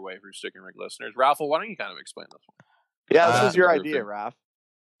coming your way for Stick and Ring listeners. Ralph, why don't you kind of explain this one? Yeah, this was your idea, Ralph.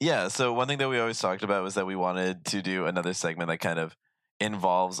 Yeah, so one thing that we always talked about was that we wanted to do another segment that kind of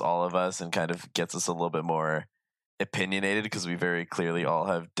involves all of us and kind of gets us a little bit more opinionated, because we very clearly all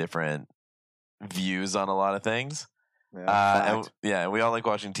have different views on a lot of things. And we all like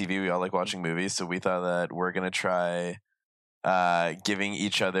watching TV, we all like watching movies, so we thought that we're going to try giving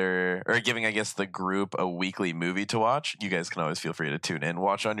each other, or giving, I guess, the group a weekly movie to watch. You guys can always feel free to tune in,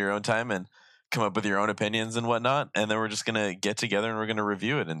 watch on your own time, and come up with your own opinions and whatnot. And then we're just going to get together and we're going to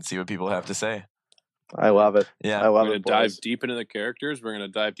review it and see what people have to say. I love it. Yeah. I love We're it. going to dive deep into the characters. We're going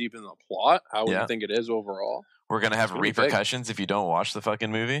to dive deep into the plot, how we think it is overall. We're going to have repercussions if you don't watch the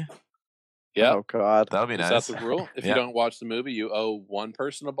fucking movie. Yeah. Oh, God. That'll be nice. Is that the rule? If you don't watch the movie, you owe one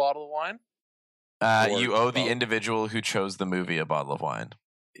person a bottle of wine? You owe the individual who chose the movie a bottle of wine.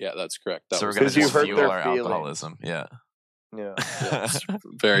 Yeah, that's correct. So we're going to fuel our alcoholism. Yeah.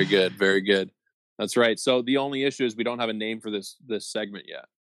 Very good. Very good. That's right. So the only issue is we don't have a name for this segment yet.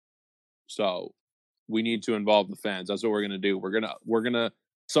 So we need to involve the fans. That's what we're going to do. We're going to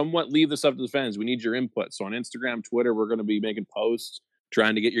somewhat leave this up to the fans. We need your input. So on Instagram, Twitter, we're going to be making posts,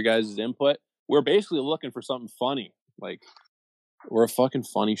 trying to get your guys' input. We're basically looking for something funny. Like, we're a fucking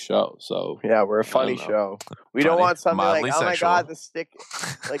funny show. So yeah, we're a funny show. We don't want something like, oh my God, the stick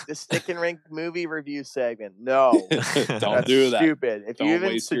and rink movie review segment. No, don't do that. Stupid. If you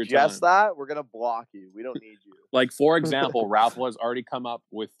even suggest that, we're gonna block you. We don't need you. Like, for example, Ralph has already come up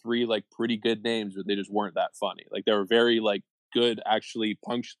with 3 like pretty good names, but they just weren't that funny. Like, they were very like good, actually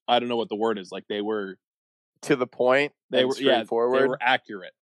I don't know what the word is. Like, they were to the point. They were straightforward. They were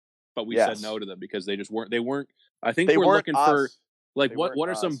accurate, but we said no to them because they just weren't. They weren't. I think we're looking for. Like, what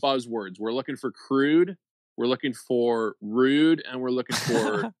are some buzzwords? We're looking for crude, we're looking for rude, and we're looking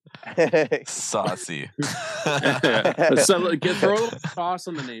for saucy. So throw a little sauce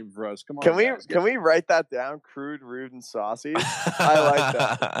on the name for us. Come on. Can we write that down? Crude, rude, and saucy. I like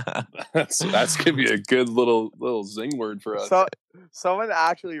that. That's gonna be a good little zing word for us. So, someone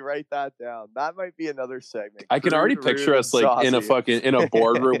actually write that down. That might be another segment. I can already picture us like in a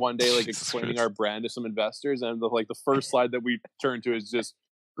boardroom one day, like explaining our brand to some investors, and the first slide that we turn to is just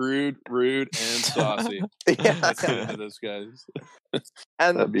crude, rude, and saucy. Let's get into this, guys.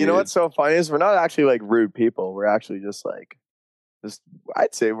 And you know what's so funny is we're not actually like rude people. We're actually just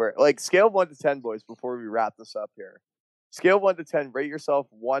I'd say we're like scale of 1 to 10, boys. Before we wrap this up here, scale of 1 to 10. Rate yourself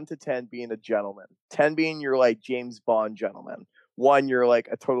 1 to 10 being a gentleman, 10 being you're like James Bond gentleman. 1, you're like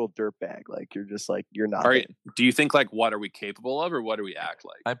a total dirtbag. Like you're just like you're not. All right. Do you think like what are we capable of, or what do we act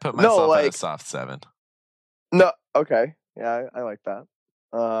like? I put myself at a soft 7. No. Okay. Yeah, I like that.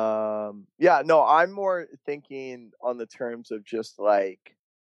 Yeah, no, I'm more thinking on the terms of just like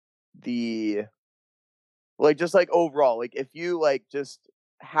just like overall, like if you like just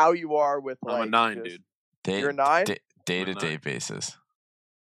how you are with like I'm a 9, dude. You're a 9? Day-to-day basis.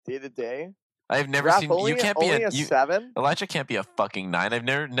 Day to day? I've never seen you can't be a 7. Elijah can't be a fucking 9. I've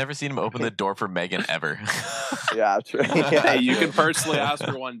never seen him open the door for Megan ever. Yeah, true. Yeah, hey, you can personally ask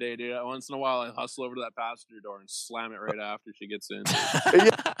her one day, dude. Once in a while, I hustle over to that passenger door and slam it right after she gets in.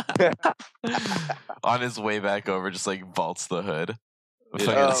 On his way back over, just like vaults the hood,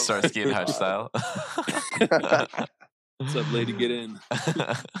 fucking Starsky and Hutch style. What's up, lady? Get in.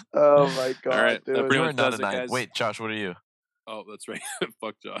 Oh my God! All right, dude. You are not a 9. Guys. Wait, Josh, what are you? Oh, that's right.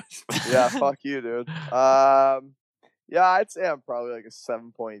 Fuck Josh. Yeah, fuck you, dude. Yeah, I'd say I'm probably like a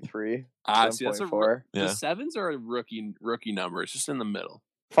 7.3. See, that's 7.4. The 7s are a rookie number. It's just in the middle.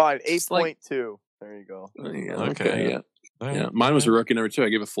 Fine, 8.2. There you go. Okay, yeah. Mine was a rookie number too. I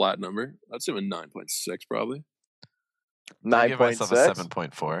gave a flat number. I'd say a 9.6 probably. 9.6. I give myself a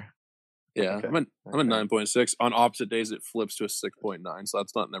 7.4. Yeah, okay. I'm a 9.6. On opposite days, it flips to a 6.9. So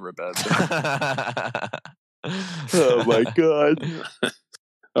that's not never a bad thing. Oh my God.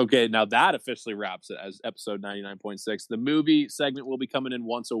 Okay, now that officially wraps it as episode 99.6. The movie segment will be coming in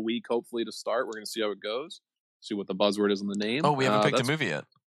once a week, hopefully to start. We're going to see how it goes. See what the buzzword is in the name. Oh, we haven't picked a movie yet.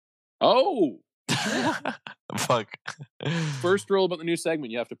 Oh! Fuck. First rule about the new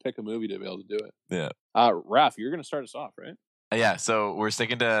segment, you have to pick a movie to be able to do it. Yeah. Raph, you're going to start us off, right? Yeah, so we're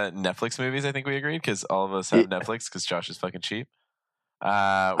sticking to Netflix movies, I think we agreed, because all of us have Netflix, because Josh is fucking cheap.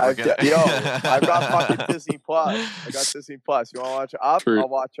 I've got fucking Disney Plus. I got Disney Plus. You want to watch Up? True. I'll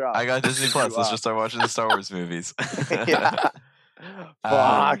watch Up. I got Disney Plus. Let's just start watching the Star Wars movies. Yeah.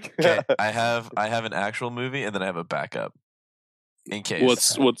 Fuck. Okay, I have an actual movie, and then I have a backup in case.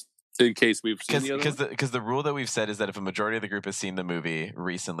 What's in case we've seen the other one? Because the rule that we've said is that if a majority of the group has seen the movie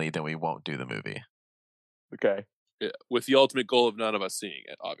recently, then we won't do the movie. Okay. Yeah, with the ultimate goal of none of us seeing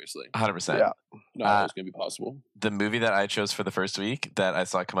it, obviously. 100%. Yeah. Not always going to be possible. The movie that I chose for the first week that I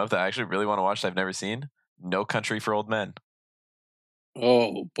saw come up that I actually really want to watch that I've never seen, No Country for Old Men.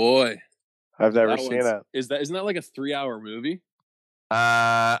 Oh, boy. I've never seen it. Isn't that like a 3-hour movie?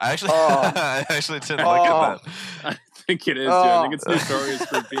 I actually didn't look at that. I think it is, dude. I think it's notorious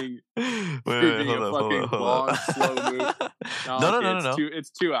for being, a fucking long, slow move. No. It's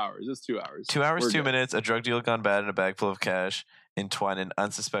 2 hours. It's 2 hours. 2 hours, We're 2 good. minutes. A drug deal gone bad and a bag full of cash entwine an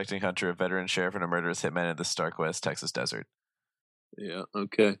unsuspecting hunter, a veteran sheriff, and a murderous hitman in the stark West Texas desert. Yeah.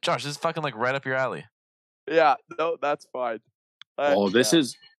 Okay. Josh, this is fucking like right up your alley. Yeah. No, that's fine. This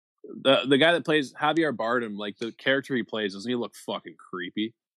is the guy that plays Javier Bardem. Like the character he plays, doesn't he look fucking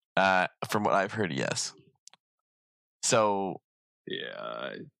creepy? From what I've heard, yes. So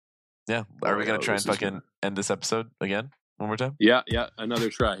yeah. Are we gonna try and fucking end this episode again one more time? Yeah. Another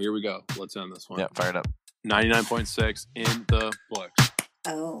try. Here we go. Let's end this one. Yeah, fire it up. 99.6 in the books.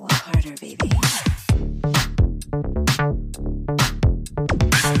 Oh, harder, baby.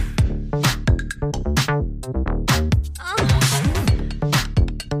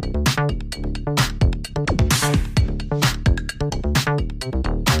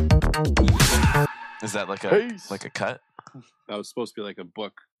 Is that like a cut? That was supposed to be like a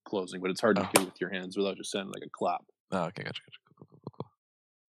book closing, but it's hard to do with your hands without just sounding like a clap. Oh, okay, gotcha.